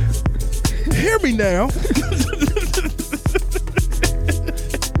 Hear me now.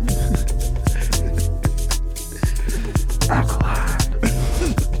 Alkaline.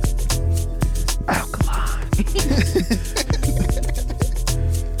 Alkaline.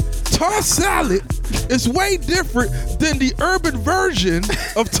 Tossed salad is way different than the urban version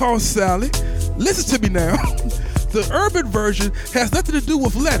of tossed salad. Listen to me now. The urban version has nothing to do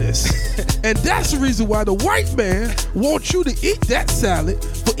with lettuce. And that's the reason why the white man wants you to eat that salad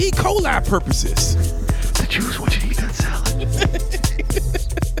for E. coli purposes. The Jews want you to eat that salad.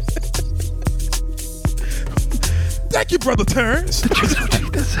 Thank you, Brother Terrence. The Jews want you to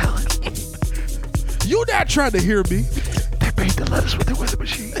eat that salad. You're not trying to hear me. They made the lettuce with their weather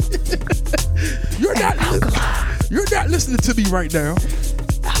machine. You're not listening to me right now.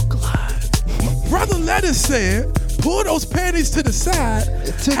 Alkaline. Brother Lettuce said, pull those panties to the side.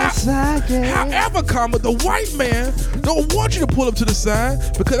 To the side, yeah. However, comma, the white man don't want you to pull them to the side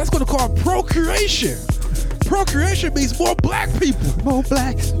because that's going to cause procreation. Procreation means more black people. More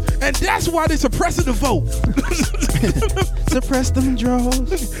blacks. And that's why they're suppressing the vote. Suppress them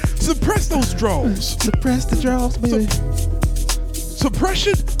draws. Suppress those draws. Suppress the draws, baby.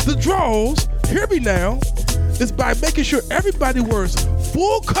 Suppression the draws, hear me now, is by making sure everybody wears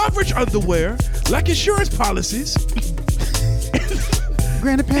full coverage underwear, like insurance policies.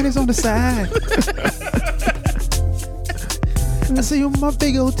 Granny panties on the side. I see you with my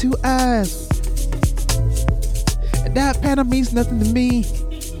big old two eyes. That panty means nothing to me.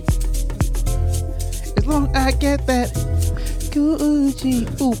 As long I get that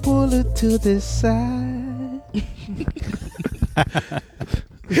Gucci, ooh, pull it to the side.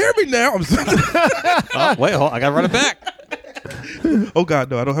 Hear me now. I'm sorry. Oh, wait, hold on. I gotta run it back. Oh God,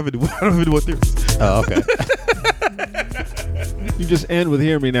 no! I don't have any more theories. Oh, okay. You just end with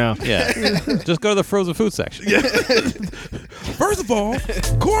 "Hear me now." Yeah. Just go to the frozen food section. Yeah. First of all,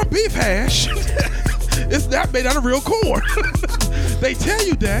 corned beef hash is not made out of real corn. They tell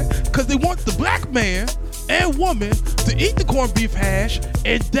you that because they want the black man and woman to eat the corned beef hash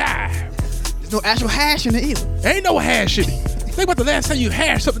and die. There's no actual hash in it either. Ain't no hash in it. Think about the last time you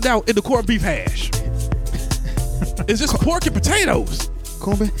hashed something down in the corned beef hash. It's just pork and potatoes.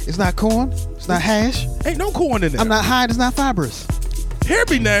 Corn beef? It's not corn. It's not hash. Ain't no corn in there. I'm not high. It's not fibrous. Hear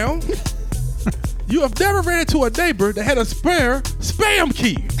me now. You have never ran into a neighbor that had a spare spam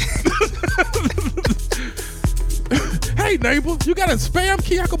key. Hey neighbor, you got a spam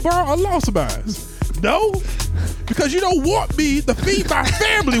key I can borrow or lost mine? No, because you don't want me to feed my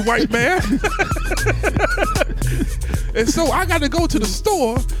family, white man. And so I got to go to the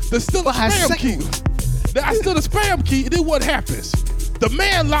store to steal a spam key. Now I steal the spam key, and then what happens? The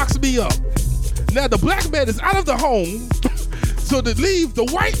man locks me up. Now the black man is out of the home, so to leave the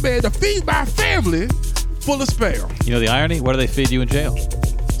white man to feed my family full of spam. You know the irony? What do they feed you in jail?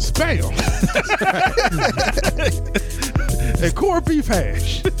 Spam. And corned beef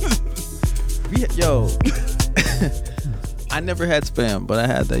hash. Yo, I never had spam, but I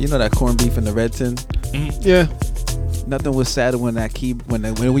had that. You know that corned beef in the red tin? Yeah. Nothing was sadder when that key when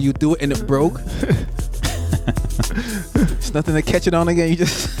you do it and it broke. It's nothing to catch it on again. You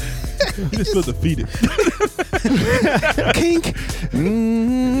just feel defeated. Kink.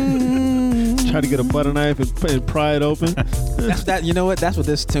 Try to get a butter knife and pry it open. That's that. You know what? That's what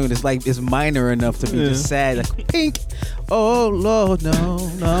this tune is like. It's minor enough to be just sad. Like pink. Oh Lord,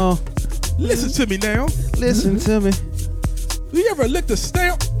 no. Listen to me now. Listen to me. You ever licked a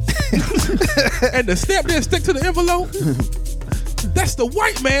stamp and the stamp didn't stick to the envelope? That's the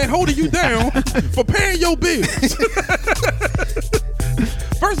white man holding you down for paying your bills.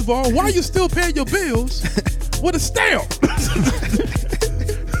 First of all, why are you still paying your bills with a stamp?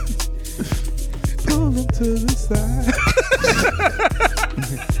 Pull them to the side.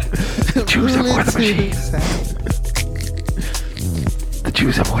 The Jews have more than machine. The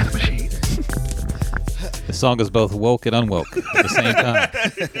Jews have more than machine. The song is both woke and unwoke at the same time.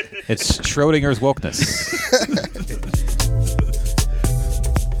 It's Schrodinger's wokeness.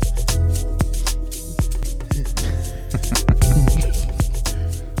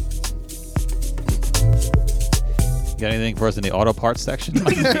 Got anything for us in the auto parts section?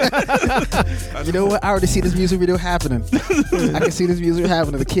 You know what? I already see this music video happening. I can see this music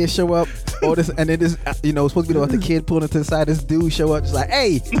happening. The kids show up, all this, and then this, it's supposed to be about the kid pulling it to the side. This dude show up, just like,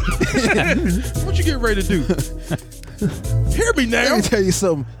 hey, what you getting ready to do? Hear me now. Let me tell you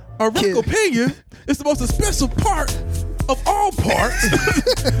something. A wrinkle pinion is the most expensive part of all parts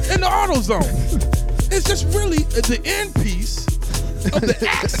in the AutoZone. It's just really the end piece of the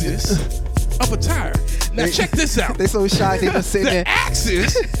axis of a tire. Now check this out. They so shocked they just sitting there. The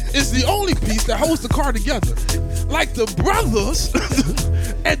axis is the only piece that holds the car together. Like the brothers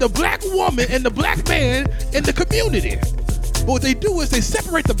and the black woman and the black man in the community. But what they do is they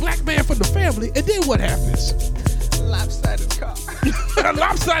separate the black man from the family, and then what happens? Lopsided car. A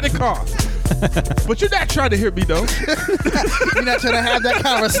lopsided car. But you're not trying to hear me though. You're not trying to have that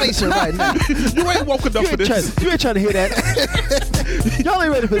conversation right now. You ain't woke enough for this. You ain't trying to hear that. Y'all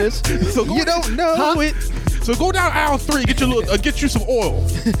ain't ready for this. So you don't know it. So go down aisle 3, get you some oil.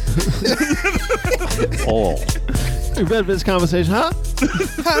 Oil. You ready for this conversation, huh?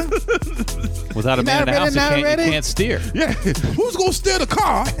 Without a man in the house, you can't steer. Yeah. Who's gonna steer the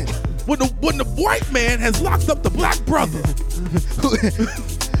car when the white man has locked up the black brother?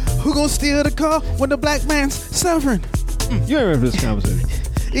 Who gonna steal the car when the black man's suffering? You ain't ready for this conversation.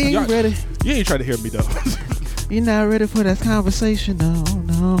 You ain't ready. You ain't trying to hear me though. You're not ready for that conversation, no.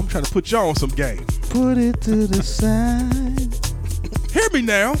 I'm trying to put y'all on some game. Put it to the side. Hear me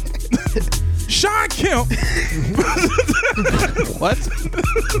now. Sean Kemp What?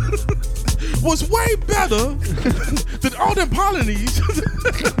 was way better than all them Polynesians.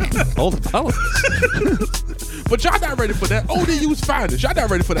 All the Polynesians. But y'all not ready for that. ODU's finest. Y'all not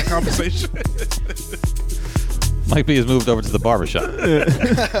ready for that conversation. Mike B has moved over to the barbershop.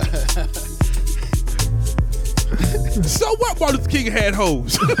 So what? Martin Luther King had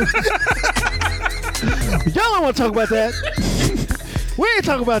hoes. Y'all don't want to talk about that. We ain't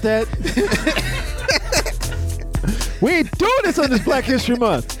talking about that. We ain't doing this on this Black History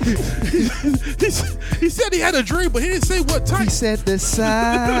Month. He said he had a dream, but he didn't say what type. He said the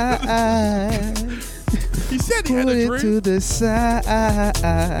side. He said he had Put a it dream. to the side.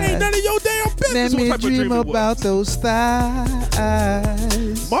 Ain't none of your damn business Let what me type of dream dream it about was. those thighs.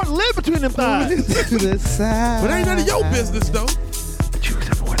 Martin live between them thighs. Put it to the side. But ain't none of your business though. But you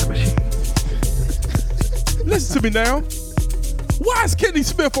have a weather machine. Listen to me now. Why is Kenny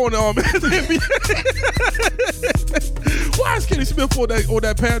Smith on the Why is Kenny Smith on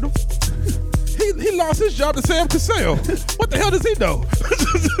that panel? He lost his job to Sam Cassell. What the hell does he know?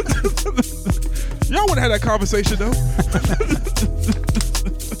 Y'all would have had that conversation though.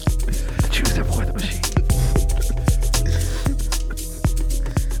 But you have a weather machine.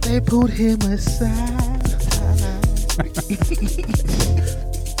 They put him aside.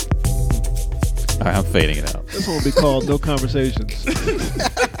 All right, I'm fading it out. This one will be called No Conversations.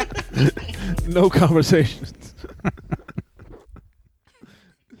 No Conversations.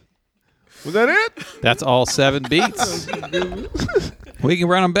 Was that it? That's all 7 beats. We can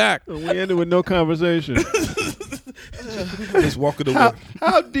run them back. We ended with No Conversation. Just walking away.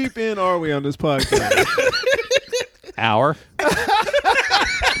 How deep in are we on this podcast? Hour.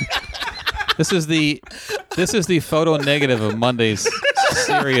 This is the photo negative of Monday's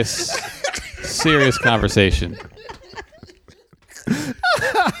serious conversation.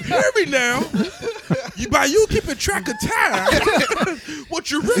 Hear me now. By you keeping track of time, what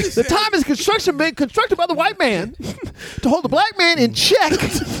you really The saying? time is constructed by the white man to hold the black man in check.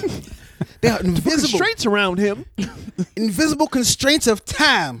 There are Put invisible constraints around him. invisible constraints of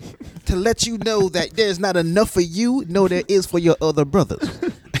time to let you know that there's not enough for you. No, there is for your other brothers.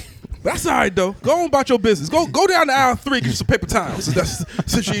 That's all right though. Go on about your business. Go down to aisle 3, get some paper towels.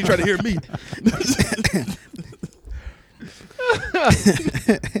 Since you ain't trying to hear me.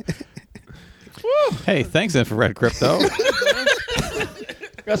 Hey, thanks, Infrared Crypto.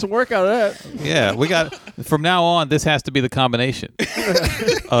 Got some work out of that. Yeah, we got. From now on, this has to be the combination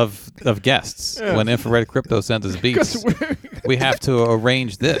of guests. Yeah. When Infrared Crypto sends us beats, we have to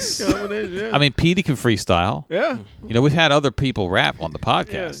arrange this. I mean, Petey can freestyle. Yeah. You know, we've had other people rap on the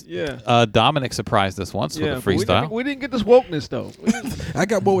podcast. Yeah. Dominic surprised us once with a but we freestyle. didn't, we didn't get this wokeness though. I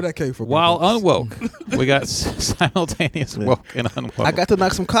got more where that came from. While unwoke, we got simultaneous woke and unwoke. I got to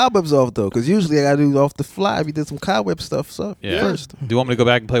knock some cobwebs off though, because usually I got to do off the fly. We did some cobweb stuff first. Do you want me to go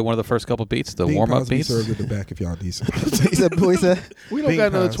back and play one of the first couple beats, the warm up beats? served in the back if y'all decent. He said, "Boy, We don't Bean got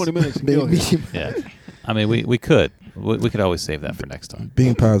another pies. 20 minutes to go here. Yeah, I mean, we could always save that for next time.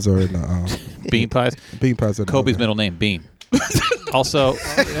 Bean pies are in the Bean pies. bean pies are in the Kobe's oven. middle name Bean. Also,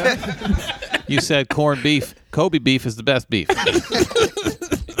 you said corned beef. Kobe beef is the best beef.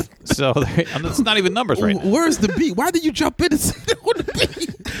 So it's not even numbers right now. Where's the beat? Why did you jump in and say that on the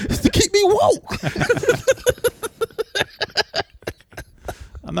beat? It's to keep me woke.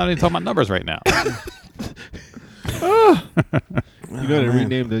 I'm not even talking about numbers right now. You know they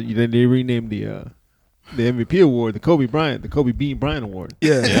renamed the MVP award, the Kobe Bean Bryant Award.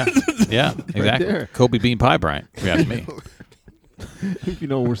 Yeah, exactly. there. Kobe Bean Pie Bryant. If you ask me. If you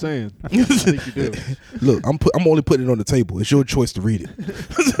know what we're saying. I think you do. Look, I'm only putting it on the table. It's your choice to read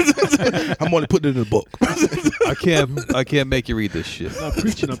it. I'm only putting it in the book. I can't make you read this shit. I'm not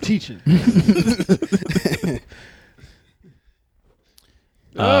preaching, I'm teaching.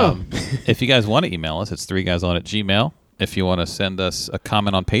 If you guys want to email us, it's 3guyson@gmail.com. If you want to send us a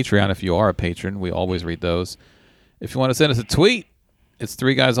comment on Patreon, if you are a patron, we always read those. If you want to send us a tweet, it's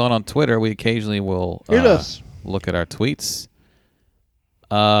 3guyson on Twitter. We occasionally will Hit us. look at our tweets.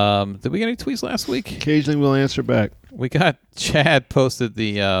 Did we get any tweets last week? Occasionally we'll answer back. We got Chad posted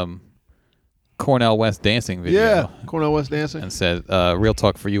the Cornell West dancing video. Yeah. Cornell West dancing. And said, real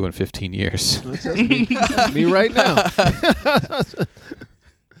talk for you in 15 years. That's me. Me right now.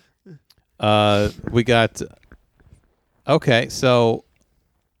 We got... Okay, so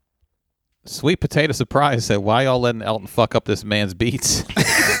Sweet Potato Surprise said, why y'all letting Elton fuck up this man's beats?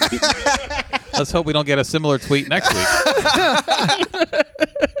 Let's hope we don't get a similar tweet next week.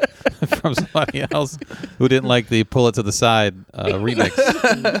 From somebody else who didn't like the Pull It to the Side remix.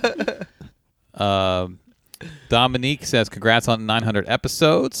 Dominique says, congrats on 900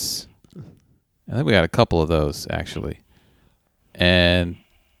 episodes. I think we got a couple of those, actually. And,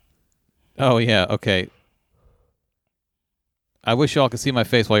 oh, yeah, okay. I wish y'all could see my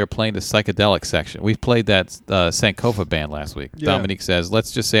face while you're playing the psychedelic section. We played that Sankofa band last week. Yeah. Dominique says,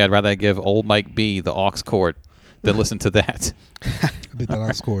 let's just say I'd rather give old Mike B the aux chord than listen to that. I did that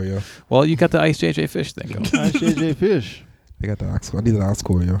ox core, yo. Well, you got the Ice JJ Fish thing going. Ice JJ Fish. I got the ox core. I need an ox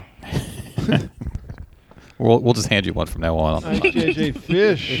core, yo. We'll just hand you one from now on. Ice JJ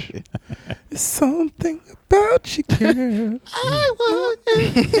Fish. Something about you, girl.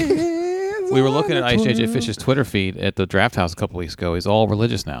 We were looking at Ice JJ Fish's Twitter feed at the Draft House a couple weeks ago. He's all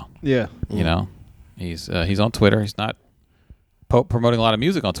religious now. Yeah. You know, He's on Twitter. He's not promoting a lot of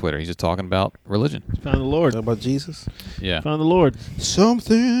music on Twitter. He's just talking about religion. Found the Lord. Talking about Jesus. Yeah. Found the Lord.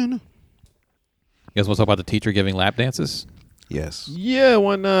 Something. You guys want to talk about the teacher giving lap dances? Yes. Yeah,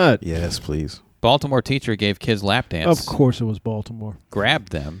 why not? Yes, please. Baltimore teacher gave kids lap dance. Of course it was Baltimore.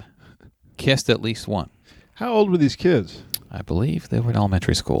 Grabbed them, kissed at least one. How old were these kids? I believe they were in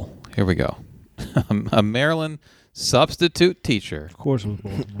elementary school. Here we go. A Maryland substitute teacher Of course it was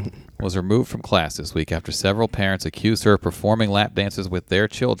Baltimore. was removed from class this week after several parents accused her of performing lap dances with their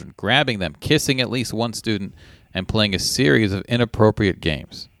children, grabbing them, kissing at least one student, and playing a series of inappropriate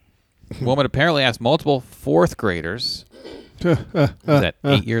games. The woman apparently asked multiple fourth graders, is that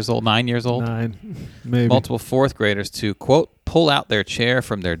 8 years old, 9 years old? 9, maybe. Multiple fourth graders to, quote, pull out their chair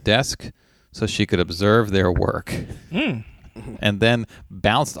from their desk so she could observe their work. And then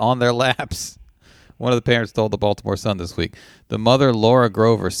bounced on their laps. One of the parents told the Baltimore Sun this week. The mother, Laura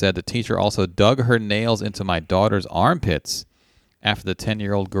Grover, said the teacher also dug her nails into my daughter's armpits after the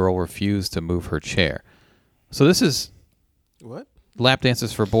 10-year-old girl refused to move her chair. So this is What? lap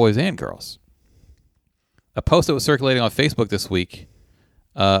dances for boys and girls. A post that was circulating on Facebook this week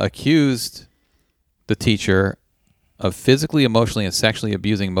accused the teacher of physically, emotionally, and sexually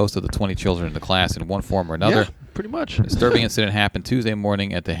abusing most of the 20 children in the class in one form or another. Yeah, pretty much. Disturbing incident happened Tuesday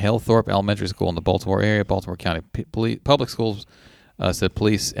morning at the Halethorpe Elementary School in the Baltimore area. Baltimore County Public Schools said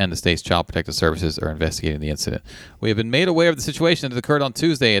police and the state's Child Protective Services are investigating the incident. We have been made aware of the situation that occurred on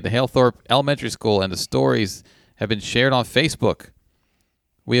Tuesday at the Halethorpe Elementary School, and the stories have been shared on Facebook.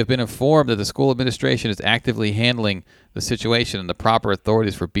 We have been informed that the school administration is actively handling the situation and the proper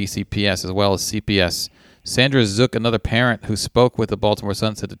authorities for BCPS as well as CPS. Sandra Zook, another parent who spoke with the Baltimore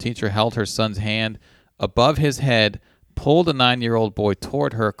Sun, said the teacher held her son's hand above his head, pulled a 9-year-old boy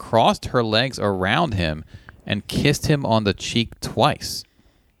toward her, crossed her legs around him, and kissed him on the cheek twice.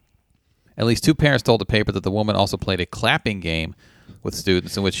 At least 2 parents told the paper that the woman also played a clapping game with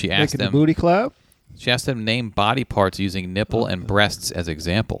students in which she asked Making them the booty clap? She asked them to name body parts using nipple and breasts as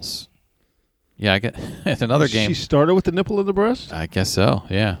examples. Yeah, I get it's another game. She started with the nipple and the breast? I guess so,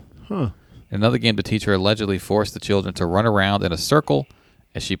 yeah. Huh. Another game, the teacher allegedly forced the children to run around in a circle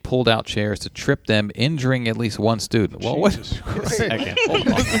as she pulled out chairs to trip them, injuring at least one student. Well, wait a second. Hold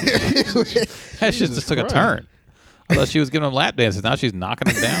on. That shit just took a turn. I thought she was giving them lap dances. Now she's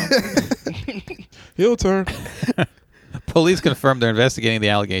knocking them down. Heel turn. Police confirmed they're investigating the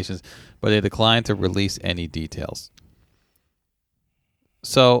allegations, but they declined to release any details.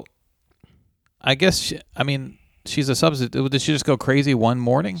 So, I guess, she's a substitute. Did she just go crazy one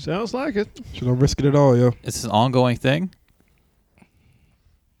morning? Sounds like it. She don't risk it at all, yo. It's an ongoing thing?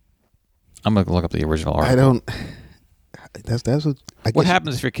 I'm going to look up the original article. I don't. That's what. What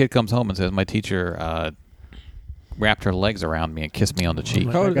happens if your kid comes home and says, my teacher wrapped her legs around me and kissed me on the cheek?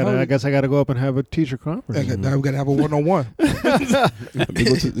 I guess I got to go up and have a teacher conference. Now we got to have a one-on-one. go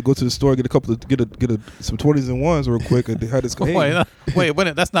to the store, get a couple of some 20s and 1s real quick, and have this. Wait,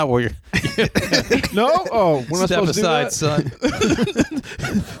 that's not what you're. No, oh, we're not Step supposed aside, to do that?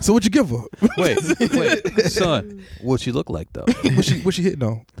 son. So what'd you give her? Wait, son. What'd she look like though? What she hitting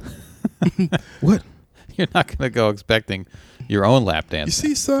on? What? You're not gonna go expecting your own lap dance. You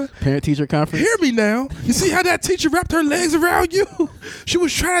see, son? Parent-teacher conference? Hear me now. You see how that teacher wrapped her legs around you? She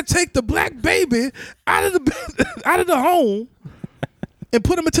was trying to take the black baby out of the home and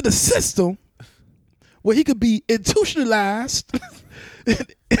put him into the system where he could be institutionalized.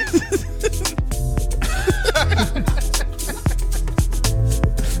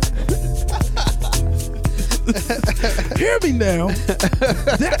 Hear me now.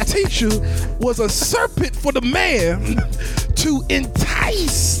 That teacher was a serpent for the man to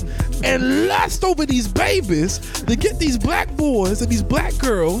entice and lust over these babies to get these black boys and these black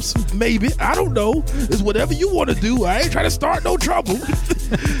girls, maybe, I don't know, it's whatever you want to do. I ain't trying to start no trouble.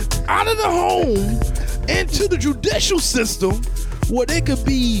 Out of the home into the judicial system where they could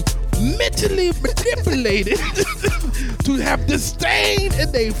be mentally manipulated to have disdain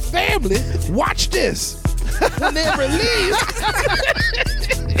in their family. Watch this. When they're released.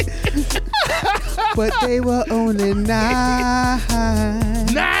 But they were only 9. 9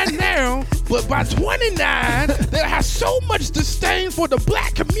 now, but by 29, they'll have so much disdain for the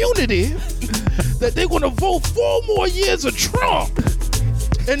black community that they're going to vote 4 more years of Trump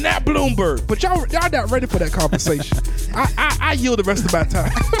and not Bloomberg. But y'all not ready for that conversation. I yield the rest of my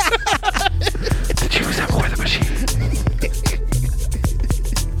time. The Jews have war the machine.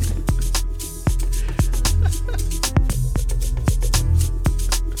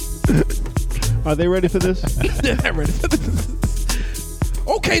 Are they ready for this? They're not ready for this.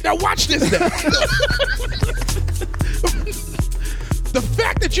 Okay, now watch this now. The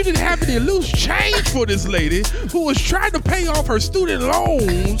fact that you didn't have any loose change for this lady who was trying to pay off her student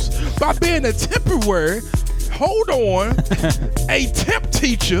loans by being a temporary, a temp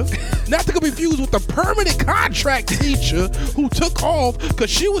teacher, not to be confused with the permanent contract teacher who took off because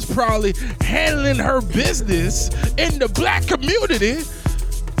she was probably handling her business in the black community.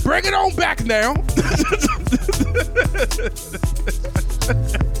 Bring it on back now.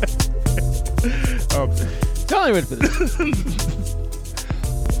 Tell me for this.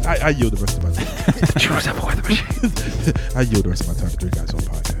 I yield the rest of my time. Choose a weather machine. I yield the rest of my time to 3 Guys on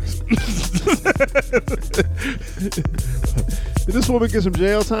Podcast. Did this woman get some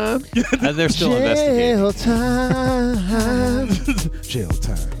jail time? They're still investigating. Jail time. Jail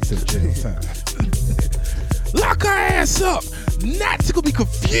time. He said jail time. Lock her ass up. Not to be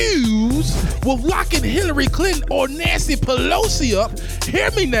confused with locking Hillary Clinton or Nancy Pelosi up.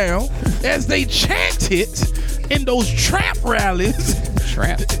 Hear me now, as they chanted in those Trump rallies.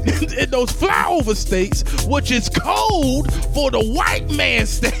 In those flyover states, which is code for the white man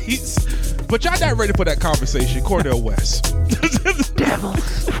states. But y'all not ready for that conversation. Cornel West.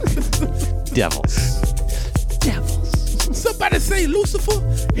 Devils. Somebody say Lucifer.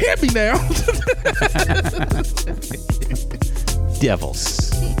 Hear me now. Devils.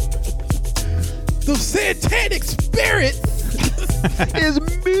 The satanic spirit is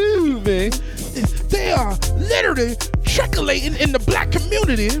moving. They are literally circulating in the black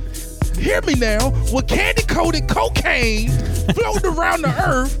community. Hear me now, with candy-coated cocaine floating around the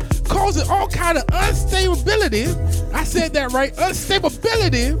earth, causing all kind of unstability. I said that right,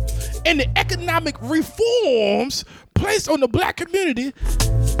 unstability in the economic reforms placed on the black community.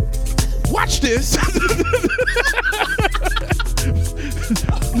 Watch this.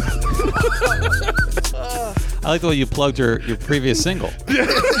 I like the way you plugged your previous single.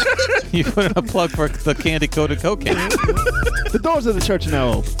 You put in a plug for the candy-coated cocaine. The doors of the church are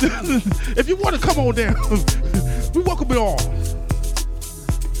now open. If you want to come on down, we welcome it all.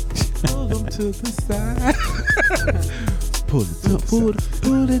 Pull them to the side. Pull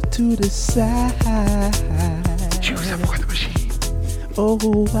it to the side. Choose a weather machine. Oh,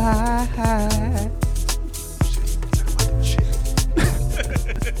 why?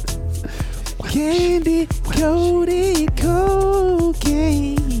 Candy-coated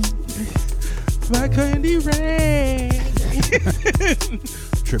cocaine. My candy rain.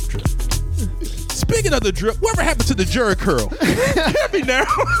 Drip. Speaking of the drip, whatever happened to the jerry curl? Hear me now.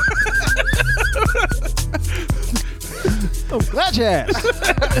 I'm glad you asked.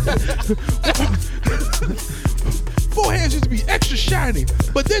 Foreheads used to be extra shiny,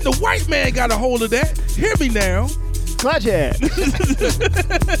 but then the white man got a hold of that. Hear me now. Glad you asked.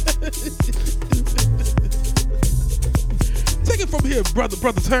 Take it from here, brother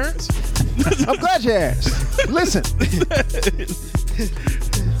Terrence. I'm glad you asked. Listen.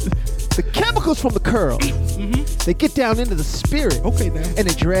 The chemicals from the curl, they get down into the spirit. Okay, now. And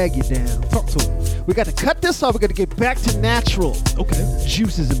they drag you down. Talk to him. We got to cut this off. We got to get back to natural. Okay.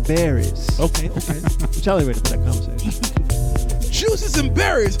 Juices and berries. Okay. Charlie ready for that conversation. Juices and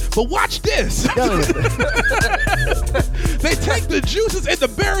berries, but watch this. They take the juices and the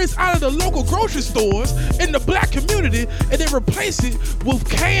berries out of the local grocery stores in the black community and they replace it with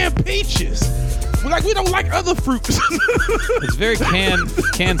canned peaches. Like, we don't like other fruits. It's very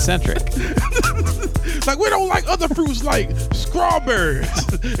can-centric. Like, we don't like other fruits like strawberries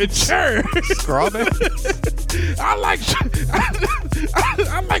and cherries. Strawberries? I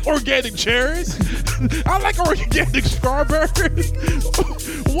like organic cherries. I like organic strawberries.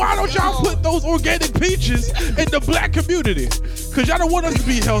 Why don't y'all put those organic peaches in the black community? Because y'all don't want us to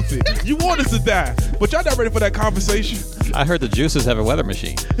be healthy. You want us to die. But y'all not ready for that conversation. I heard the juices have a weather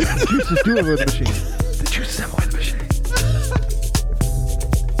machine. The juices do have a weather machine. The juices have a weather machine.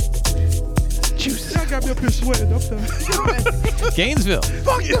 Juices. Y'all got me up here sweating. I'm done. Gainesville.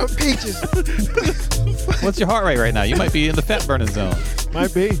 Fuck yeah, peaches. What's your heart rate right now? You might be in the fat burning zone.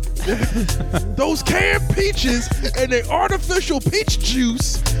 Might be. Those canned peaches and the artificial peach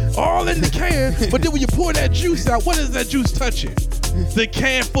juice all in the can. But then when you pour that juice out, what is that juice touching? The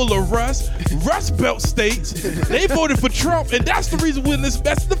can full of Rust Belt states. They voted for Trump, and that's the reason we're in this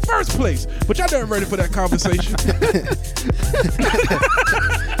mess in the first place. But y'all not ready for that conversation.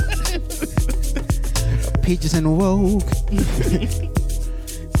 Peaches and woke.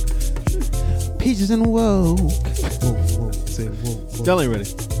 Peaches and woke. Whoa. Say whoa. Y'all ain't ready.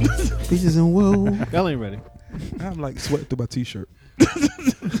 Peaches and woke. Y'all ain't ready. I'm like sweating through my t-shirt.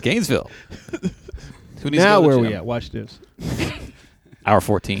 Gainesville. Who needs Now to go to where the we gym? at? Watch this. Hour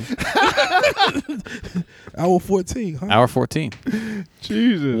 14. Hour 14, huh? Hour 14.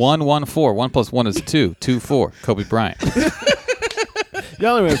 Jesus. 114. 1 + 1 is 2. 2 4. Kobe Bryant.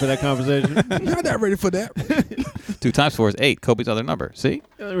 Y'all ain't ready for that conversation. Y'all not ready for that. 2 times 4 is 8. Kobe's other number. See?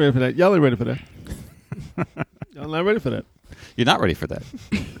 Y'all ain't ready for that. Y'all ain't ready for that. Y'all not ready for that. You're not ready for that.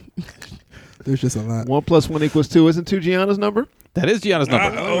 There's just a lot. 1 + 1 = 2. Isn't 2 Gianna's number? That is Gianna's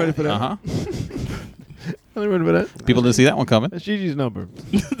number. Y'all ain't ready for that. Uh-huh. Y'all ain't ready for that. People didn't see that one coming. That's Gigi's number.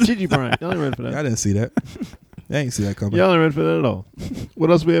 Gigi Bryant. Y'all ain't ready for I that. didn't see that. I ain't see that coming. Y'all ain't ready for that at all. What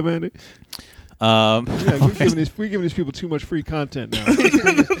else we have, Andy? Um, Yeah, we're giving these people too much free content now.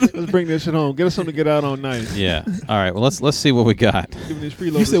 Let's bring this shit home. Get us something to get out on nice. yeah. All right. Well, let's see what we got. Giving these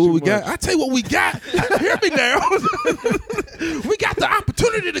You freeloaders said what too we got? much. I tell you what we got. Hear me now. We got the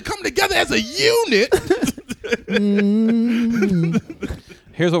opportunity to come together as a unit.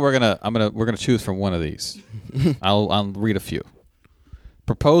 Here's what we're gonna choose from one of these. I'll read a few.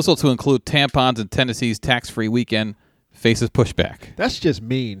 Proposal to include tampons in Tennessee's tax-free weekend faces pushback. That's just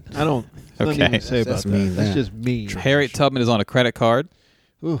mean. I don't. Okay. Nothing to say That's about mean, that. That's yeah. just mean. Harriet Tubman is on a credit card.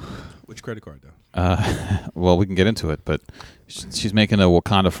 Which credit card though? Well, we can get into it, but she's making a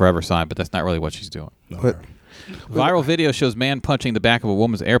Wakanda Forever sign, but that's not really what she's doing. But Viral video shows man punching the back of a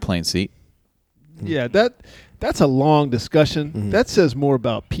woman's airplane seat. Yeah, that's a long discussion. That says more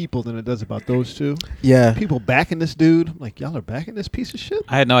about people than it does about those two. yeah, People backing this dude. I'm like, y'all are backing this piece of shit?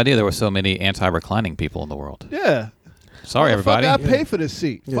 I had no idea there were so many anti-reclining people in the world. Yeah. Sorry, everybody. I pay for this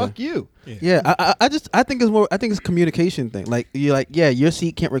seat. Yeah. Fuck you. yeah. I think it's a communication thing. Like you're like, yeah, your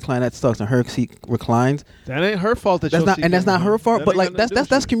seat can't recline. That sucks, and her seat reclines. That ain't her fault. That's not, and that's not her fault. But like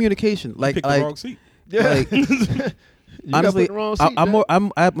that's communication. Like Picked the wrong seat. Yeah. like, You got honestly, put in the wrong seat,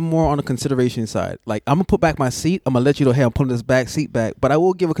 I'm more on the consideration side. Like I'm gonna put back my seat. I'm gonna let you know, hey, I'm putting this back seat back. But I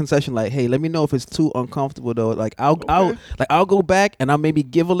will give a concession, like, hey, let me know if it's too uncomfortable though. Like I'll go back and I'll maybe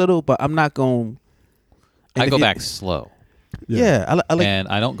give a little, but I'm not going. I go back slow, Yeah, I like. and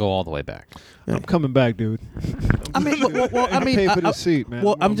I don't go all the way back. I'm coming back, dude. I mean, I mean, pay for this seat, man.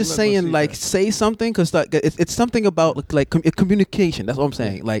 Well, I'm just saying, like, say something because like it's something about like communication. That's what I'm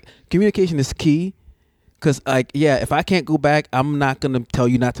saying. Like, communication is key. Because, like, yeah, if I can't go back, I'm not going to tell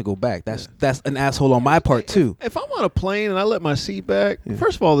you not to go back. That's an asshole on my part, too. If I'm on a plane and I let my seat back,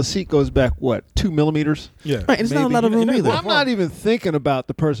 first of all, the seat goes back, 2 millimeters? Yeah. Right, and it's not a lot of room either. Well, I'm not even thinking about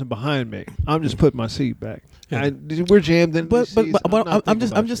the person behind me. I'm just putting my seat back. We're jammed in. But I'm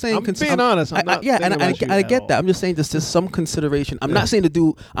just saying. I'm being honest. I'm not and thinking I about get you that. at I'm just saying just some consideration. I'm not saying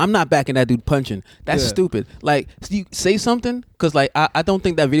I'm not backing that dude punching. That's Yeah. stupid. Like, you say something because like I don't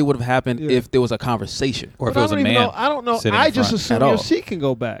think that video would have happened if there was a conversation. Or if But it was I a don't even man. know. I don't know. sitting I in just front. assume At your all. seat can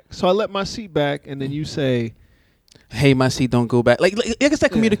go back. So I let my seat back, and then you say, Hey, my seat don't go back. Like it's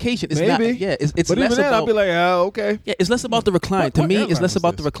that communication. It's not. Maybe. Yeah, it's but less even then, I'll about. be like, oh, okay. Yeah, it's less about the recline. To me, What it's less airline about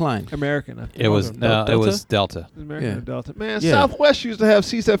was the this? recline. American. I think. It was Delta? it was Delta. American Yeah. or Delta. Man, Yeah. Southwest used to have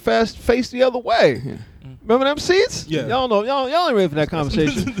seats that face the other way. Yeah. Remember them seats? Yeah. Y'all know. Y'all ain't ready for that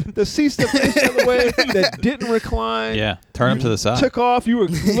conversation. The seats that faced the other way that didn't recline. Yeah, turn them to the side. Took off. You were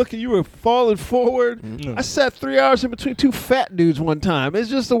looking. You were falling forward. Mm. I sat 3 hours in between two fat dudes one time. It's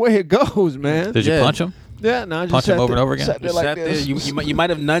just the way it goes, man. Did you Yeah. punch them? Yeah, no, I just Punch sat him over there, and over again? Sat there You like sat there. this. You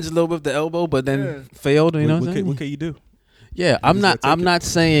might have nudged a little bit with the elbow, but then Yeah. failed. You know what I'm saying? What can you do? Yeah, I'm not. gotta take I'm it. not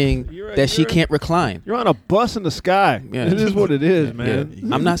saying You're right, that she you're right. can't recline. You're on a bus in the sky. Yeah. It is what it is, Yeah. man.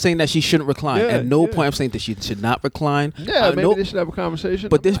 I'm not saying that she shouldn't recline. Yeah, At no yeah. point I'm saying that she should not recline. Yeah, maybe no- they should have a conversation.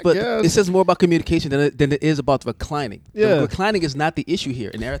 But I guess. it says more about communication than it is about reclining. Yeah. The reclining is not the issue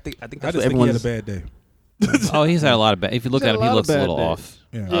here, and I think I that's just what think he everyone had a is. bad day. Oh, he's had a lot of bad. If you look He's at had him, a he lot looks of a bad little days. off.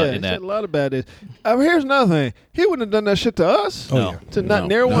 Yeah. Yeah, in he's that. had a lot of bad days. Here's another thing. He wouldn't have done that shit to us. Oh, No. yeah. To not No,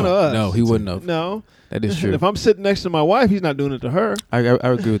 near one of us. No, he wouldn't have. No. That is true. If I'm sitting next to my wife, he's not doing it to her. I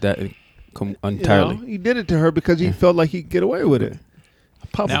agree with that entirely. You know? He did it to her because he felt like he could get away with it.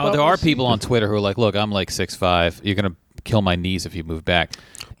 Pop Now up there out are my seat. people on Twitter who are like, "Look, I'm like 6'5". You're gonna kill my knees if you move back."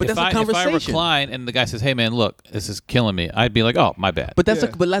 But if that's a If conversation. I recline and the guy says, "Hey man, look, this is killing me," I'd be like, "Oh, my bad." But that's Yeah,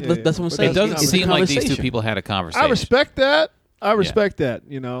 that's what I'm but saying. it that's doesn't It's a seem like these two conversation. people had a conversation. I respect that. I respect that,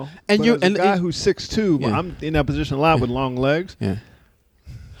 you know. And But you- as a and guy it- who's 6'2", Yeah. I'm in that position a lot with long legs. Yeah.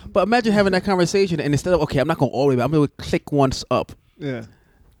 But imagine having that conversation, and instead of I'm not going all the way back, I'm going to click once up. Yeah.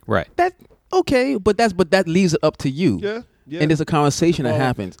 Right. That okay, but that leaves it up to you. Yeah. Yeah. And there's a conversation that Ball-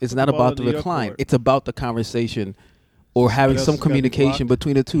 happens. It's put not the ball about the in the recline. court. It's about the conversation or having else some has gotta be communication blocked?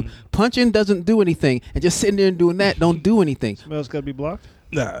 between the two. Punching doesn't do anything, and just sitting there and doing that don't do anything. Smells got to be blocked.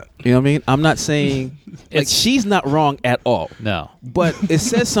 Nah. You know what I mean? I'm not saying like she's not wrong at all. No. But it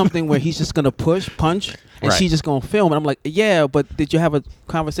says something where he's just gonna punch, and Right. she's just gonna film. And I'm like, yeah, but did you have a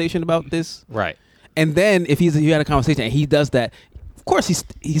conversation about this? Right. And then if you had a conversation and he does that, of course he's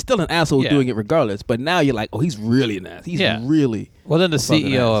still an asshole doing it regardless. But now you're like, oh, he's really an ass. He's really. Well, then the fucking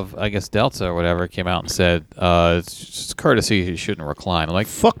CEO ass. of I guess Delta or whatever came out and said it's just courtesy you shouldn't recline. I'm like,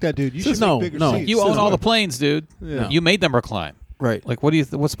 fuck that dude. You should no, make bigger no. seats. you own all the planes, dude. Yeah. You made them recline. Right. Like, what do you?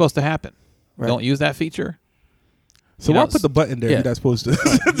 What's supposed to happen? Right. Don't use that feature. So You why know, put the button there? yeah. You're not supposed to.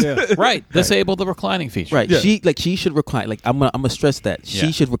 Yeah. Right. Disable the reclining feature. Right. Yeah. She should recline. Like I'm gonna stress that she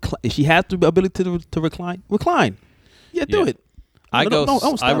Yeah. should recline. If she has the ability to recline, recline. Yeah, do Yeah. it. I No, go. don't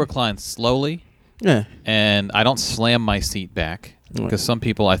I stop. recline slowly, Yeah. and I don't slam my seat back Right. because some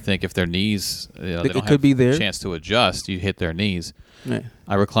people, I think, if their knees, they It don't could have be there. a chance to adjust, you hit their knees. Yeah.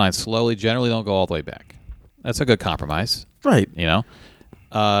 I recline slowly. Generally, don't go all the way back. That's a good compromise. Right. You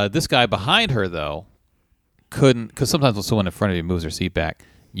know, this guy behind her though couldn't, because sometimes when someone in front of you moves their seat back,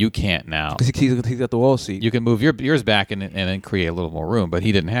 you can't now. Because he's got the wall seat. You can move yours back and then create a little more room, but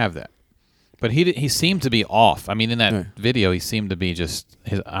he didn't have that. But he seemed to be off. I mean, in that Right. video, he seemed to be just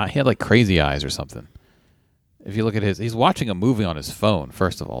he had like crazy eyes or something. If you look at he's watching a movie on his phone.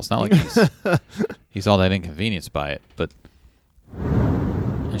 First of all, it's not like he's all that inconvenienced by it. But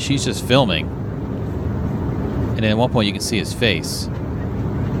and she's just filming, and then at one point you can see his face.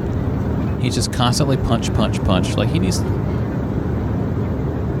 He's just constantly punch. Like he needs.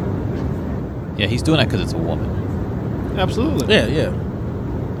 Yeah, he's doing that because it's a woman. Absolutely. Yeah, yeah.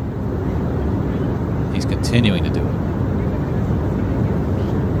 He's continuing to do it.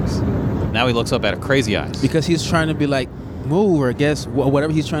 Now he looks up at her crazy eyes. Because he's trying to be like, move, or I guess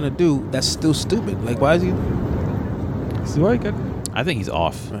whatever he's trying to do, that's still stupid. Like, why is he? So why you got? I think he's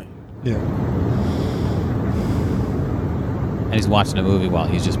off. Right. Yeah. And he's watching a movie while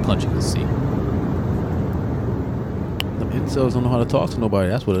he's just punching the seat. Them incels don't know how to talk to nobody.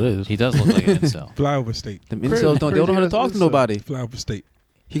 That's what it is. He does look like an incel. Flyover state. Them incels don't know how to talk to nobody. Flyover state.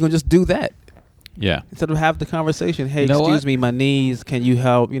 He gonna just do that Yeah. instead of have the conversation. Hey, You know excuse what? me, my knees. Can you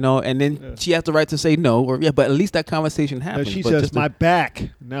help? You know, and then Yeah. she has the right to say no, or yeah. But at least that conversation No, happens. she But says, just my back.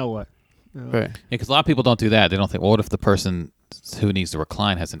 Now what? You know? right. Yeah, because a lot of people don't do that. They don't think, well, what if the person who needs to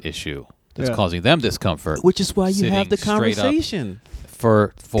recline has an issue that's Yeah. causing them discomfort Which is why you have the Sitting straight up. conversation.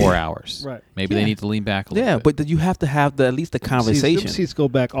 for 4 hours? Right. Maybe Yeah. they need to lean back a little Yeah, bit. but you have to have the at least the conversation. Them seats go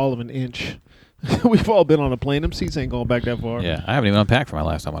back all of an inch. We've all been on a plane. Them seats ain't going back that far. Yeah, I haven't even unpacked for my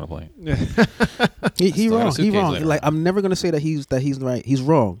last time on a plane. He Still got a wrong. He suitcase wrong. later. Like I'm never gonna say that he's right. He's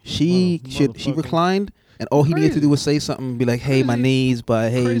wrong. She Motherfucker. reclined, and all he needed to Crazy. do was say something, be like, "Hey, my Crazy- knees,"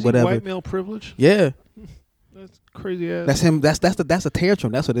 but hey, Crazy whatever. white male privilege. Yeah, That's crazy ass. that's him. That's a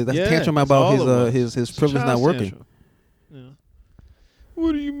tantrum. That's what it is. That's a Yeah, tantrum that's about all his of us. his It's a privilege not child's working. tantrum. Yeah.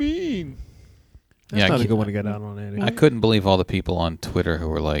 What do you mean? That's Yeah, I not a can't- good one to get out on, Eddie. I couldn't believe all the people on Twitter who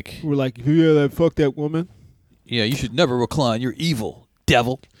were like, We're like, yeah, that fuck that woman. yeah, you should never recline. You're evil,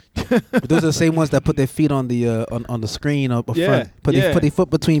 devil. But those are the same ones that put their feet on the on the screen up Yeah, front. Put yeah. their foot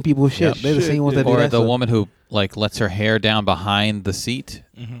between people's shit. Yep. They're the Shit, same ones yeah. that do Or that. the stuff. woman who like lets her hair down behind the seat,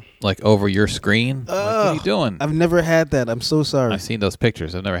 like over your screen. Like, what are you Ugh. doing? I've never had that. I'm so sorry. I've seen those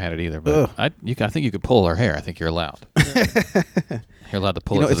pictures. I've never had it either, but Ugh. I think you could pull her hair. I think you're allowed. You're allowed to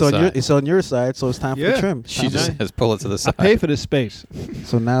pull You know, it to the side. it's on your side, so it's time for Yeah. the trim. She Time just to- says pull it to the I side. pay for this space.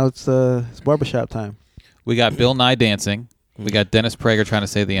 so now it's barbershop time. We got Bill Nye dancing. We got Dennis Prager trying to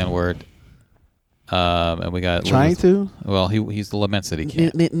say the N word. And we got Trying to. Well, he's the laments that he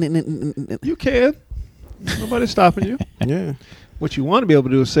can't. You can. Nobody's stopping you. Yeah. What you want to be able to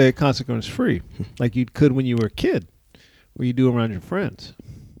do is say it consequence free, like you could when you were a kid, or you do around your friends.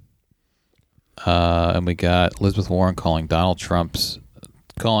 And we got Elizabeth Warren calling Donald Trump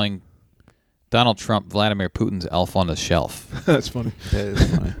Vladimir Putin's elf on the shelf, That's funny. That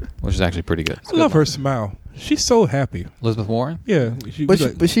is funny. which is actually pretty good. I love her smile. She's so happy. Elizabeth Warren. Yeah. But she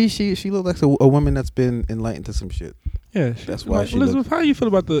looks like a woman that's been enlightened to some shit. yeah. That's why she Elizabeth, how you feel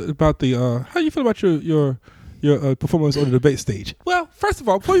about how you feel about your performance on the debate stage? Well, first of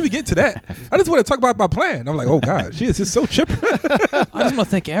all, before we even get to that, I just want to talk about my plan. I'm like, oh God, she is just so chipper. I just want to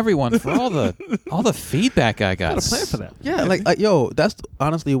thank everyone for all the feedback I got. Got a plan for that. Yeah, like yo, that's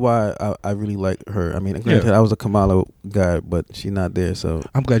honestly why I really like her. I mean, granted, I was a Kamala guy, but she's not there, so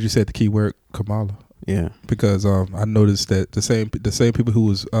I'm glad you said the key word Kamala, yeah. because I noticed that the same people who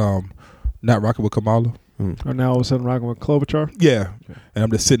was not rocking with Kamala. Or now all of a sudden rocking with Klobuchar. Yeah, and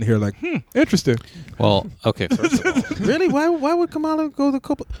I'm just sitting here like, interesting. Well, okay. First of all, Really? Why would Kamala go to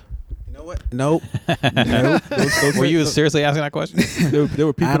Copa? You know what? Nope. were you seriously asking that question? There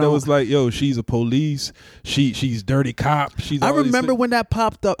were people I that don't- was like, yo, she's a police. She's dirty cop. She's. I all these remember things. when that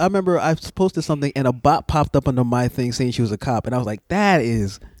popped up. I remember I posted something and a bot popped up under my thing saying she was a cop, and I was like, that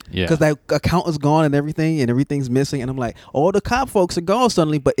is. Yeah. Because that account is gone and everything's missing, and I'm like, all the cop folks are gone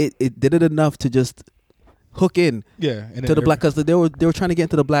suddenly, but it did it enough to just hook in Yeah, and to the black, because they were trying to get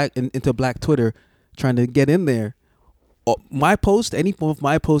into the into black Twitter, trying to get in there. My post, any of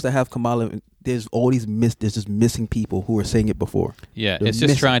my posts that have Kamala, there's always there's just missing people who were saying it before. Yeah, They're it's just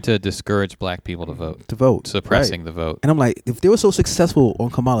missing. trying to discourage black people to vote. Suppressing right. the vote. And I'm like, if they were so successful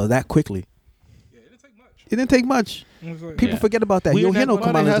on Kamala that quickly, it didn't take much. People forget about that. You don't hear no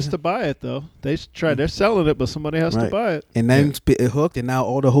Somebody Kamala. has to buy it though. They're selling it, but somebody has to Right. buy it. And then it hooked, and now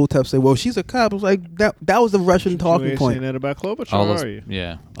all the hoteps say, "Well, she's a cop." I was like, that was the Russian You talking ain't point. saying that about Klobuchar, All those, are you?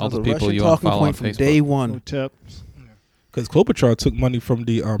 yeah, all That the was a people Russian you talking unfollow on point from Facebook. day one. Hoteps. Because Klobuchar took money from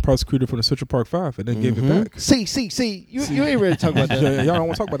the prosecutor from the Central Park 5 and then gave it back. See. You ain't ready to talk about that. Y'all don't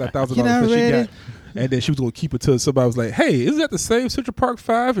want to talk about that $1,000 You not that she ready? got. And then she was going to keep it till somebody was like, hey, isn't that the same Central Park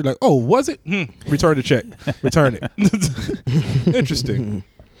 5? You're like, oh, was it? Return the check. Return it. Interesting.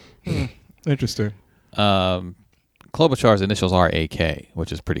 Interesting. Klobuchar's initials are AK,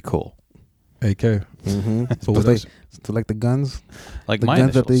 which is pretty cool. AK. Mm-hmm. So what else? So like the guns, Like the my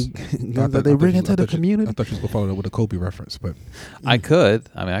guns initials. that they bring into the I community. thought you was going to follow that with a Kobe reference, but I could.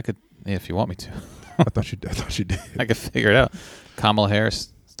 I mean, I could if you want me to. I thought you did. I could figure it out. Kamala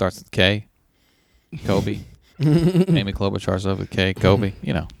Harris starts with K. Kobe. Amy Klobuchar's up with K. Kobe.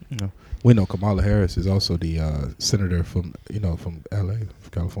 You know. We know Kamala Harris is also the senator from LA, from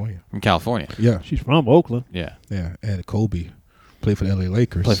California. From California. Yeah. She's from Oakland. Yeah. Yeah. And Kobe played for the LA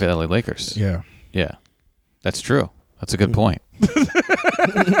Lakers. Play for the LA Lakers. Yeah. Yeah. That's true. That's a good point.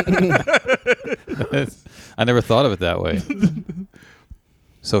 I never thought of it that way.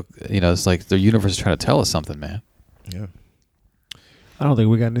 So, it's like the universe is trying to tell us something, man. Yeah. I don't think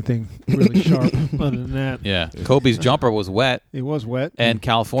we got anything really sharp other than that. Yeah. Kobe's jumper was wet. It was wet. And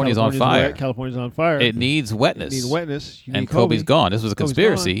California's on fire. Wet. California's on fire. It needs wetness. It needs wetness. You and need Kobe. Kobe's gone. This was a Kobe's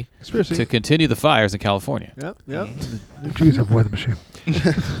conspiracy to continue the fires in California. Yep. The Jews have a weather machine.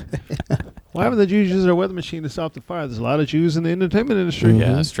 Why haven't the Jews used their weather machine to stop the fire? There's a lot of Jews in the entertainment industry.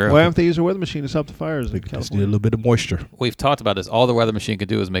 Yeah, that's true. Why haven't they used their weather machine to stop the fires in Just need a California? little bit of moisture. We've talked about this. All the weather machine can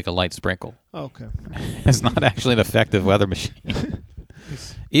do is make a light sprinkle. Oh, okay. It's not actually an effective weather machine.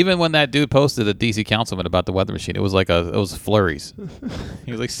 Even when that dude posted a DC councilman about the weather machine, it was like it was flurries.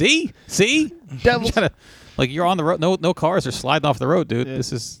 He was like, "See, Devils." You're on the road. No cars are sliding off the road, dude. Yeah.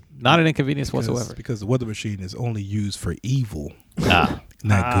 This is not an inconvenience whatsoever. Because the weather machine is only used for evil, Ah,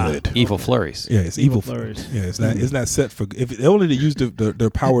 not good. evil flurries. Yeah, it's Evil evil. flurries. Yeah, it's not set for. If they only use their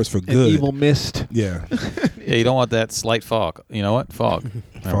powers for An good. evil mist. Yeah. Yeah, you don't want that slight fog. You know what? Fog.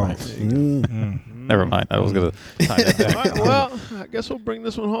 Never mind. Never mind. I was gonna tie that back. All right, well, I guess we'll bring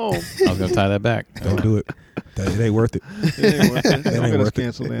this one home. I was gonna tie that back. Don't do it. It ain't worth it. It ain't worth it. It Don't ain't get us worth it.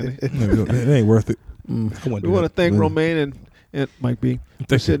 canceled, Andy. No, it ain't worth it. I We wouldn't do want to that. thank Romaine and Mike B for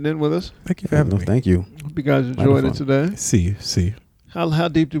Thank you. sitting in with us. Thank you for having No, me. thank you. Hope you guys enjoyed it today. See. How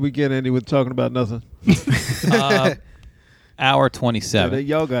deep did we get, Andy, with talking about nothing? Hour Yeah, 27.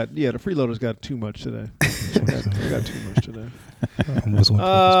 the freeloaders got too much today. They got too much today. Almost went to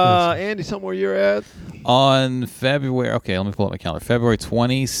a Andy, somewhere you're at? On February, okay, let me pull up my calendar. February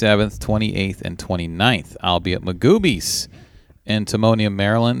 27th, 28th, and 29th, I'll be at Magoobies in Timonium,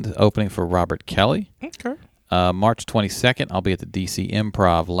 Maryland, opening for Robert Kelly. Okay. March 22nd, I'll be at the DC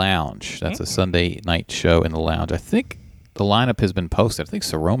Improv Lounge. That's a Sunday night show in the lounge. I think the lineup has been posted. I think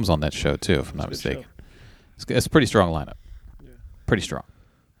Sarome's on that show, too, if I'm not mistaken. It's a pretty strong lineup. Pretty strong.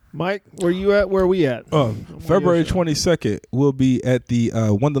 Mike, where you at? Where are we at? February 22nd, we'll be at the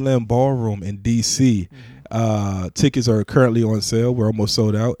Wonderland Ballroom in D.C. Tickets are currently on sale. We're almost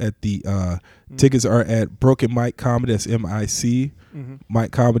sold out. At the tickets are at Broken Mike Comedy. That's MIC.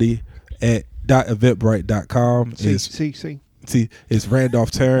 Mike Comedy at .eventbrite.com. See, it's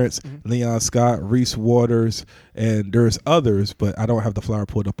Randolph Terrence, Leon Scott, Reese Waters, and there's others, but I don't have the flyer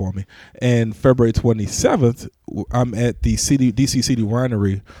pulled up on me. And February 27th, I'm at the DC City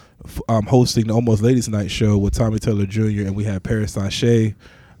Winery. I'm hosting the Almost Ladies Night show with Tommy Taylor Jr. and we have Paris Sachet,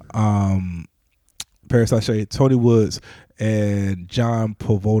 Tony Woods, and John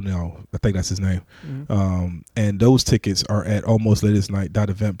Pavonio. I think that's his name. And those tickets are at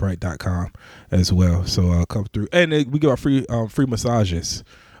almostladiesnight.eventbrite.com as well. So come through. And we give out free massages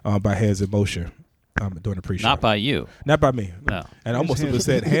by Hands in Motion during the pre-show. Not by you. Not by me. No. And I almost would have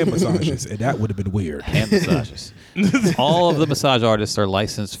said hand massages, and that would have been weird. Hand massages. All of the massage artists are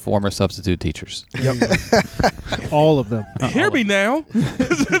licensed former substitute teachers. Yep. All of them. Hear me now.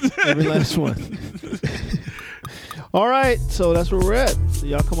 Every last one. All right, so that's where we're at. So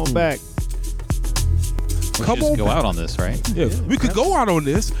y'all come on back. We Come should just on go back. out on this, right? Yeah, we could go out on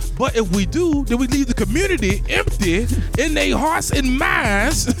this, but if we do, then we leave the community empty in their hearts and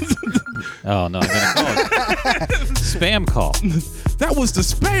minds. Oh no, I'm gonna call it spam call. That was the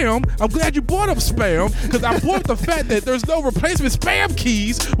spam. I'm glad you brought up spam because I brought up the fact that there's no replacement spam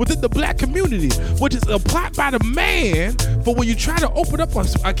keys within the black community, which is a plot by the man for when you try to open up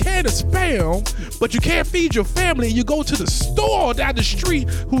a can of spam, but you can't feed your family, and you go to the store down the street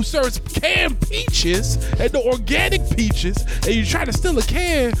who serves canned peaches and the organic peaches, and you try to steal a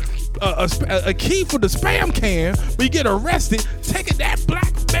can. A key for the spam can, but you get arrested taking that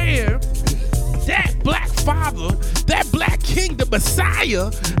black man, that black father, that black king, the Messiah,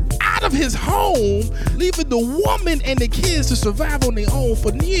 out of his home, leaving the woman and the kids to survive on their own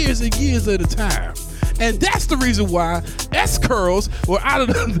for years and years at a time. And that's the reason why S-curls were out of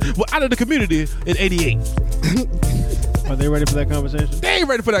the community in '88. Are they ready for that conversation? They ain't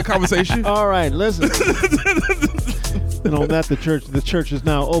ready for that conversation. All right, listen. And on that, the church is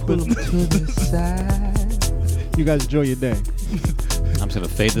now open. You guys enjoy your day. I'm just gonna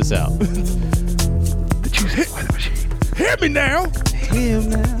fade this out. The Juicy Weather Machine. Hear me now. Hear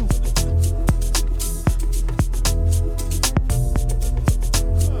me now.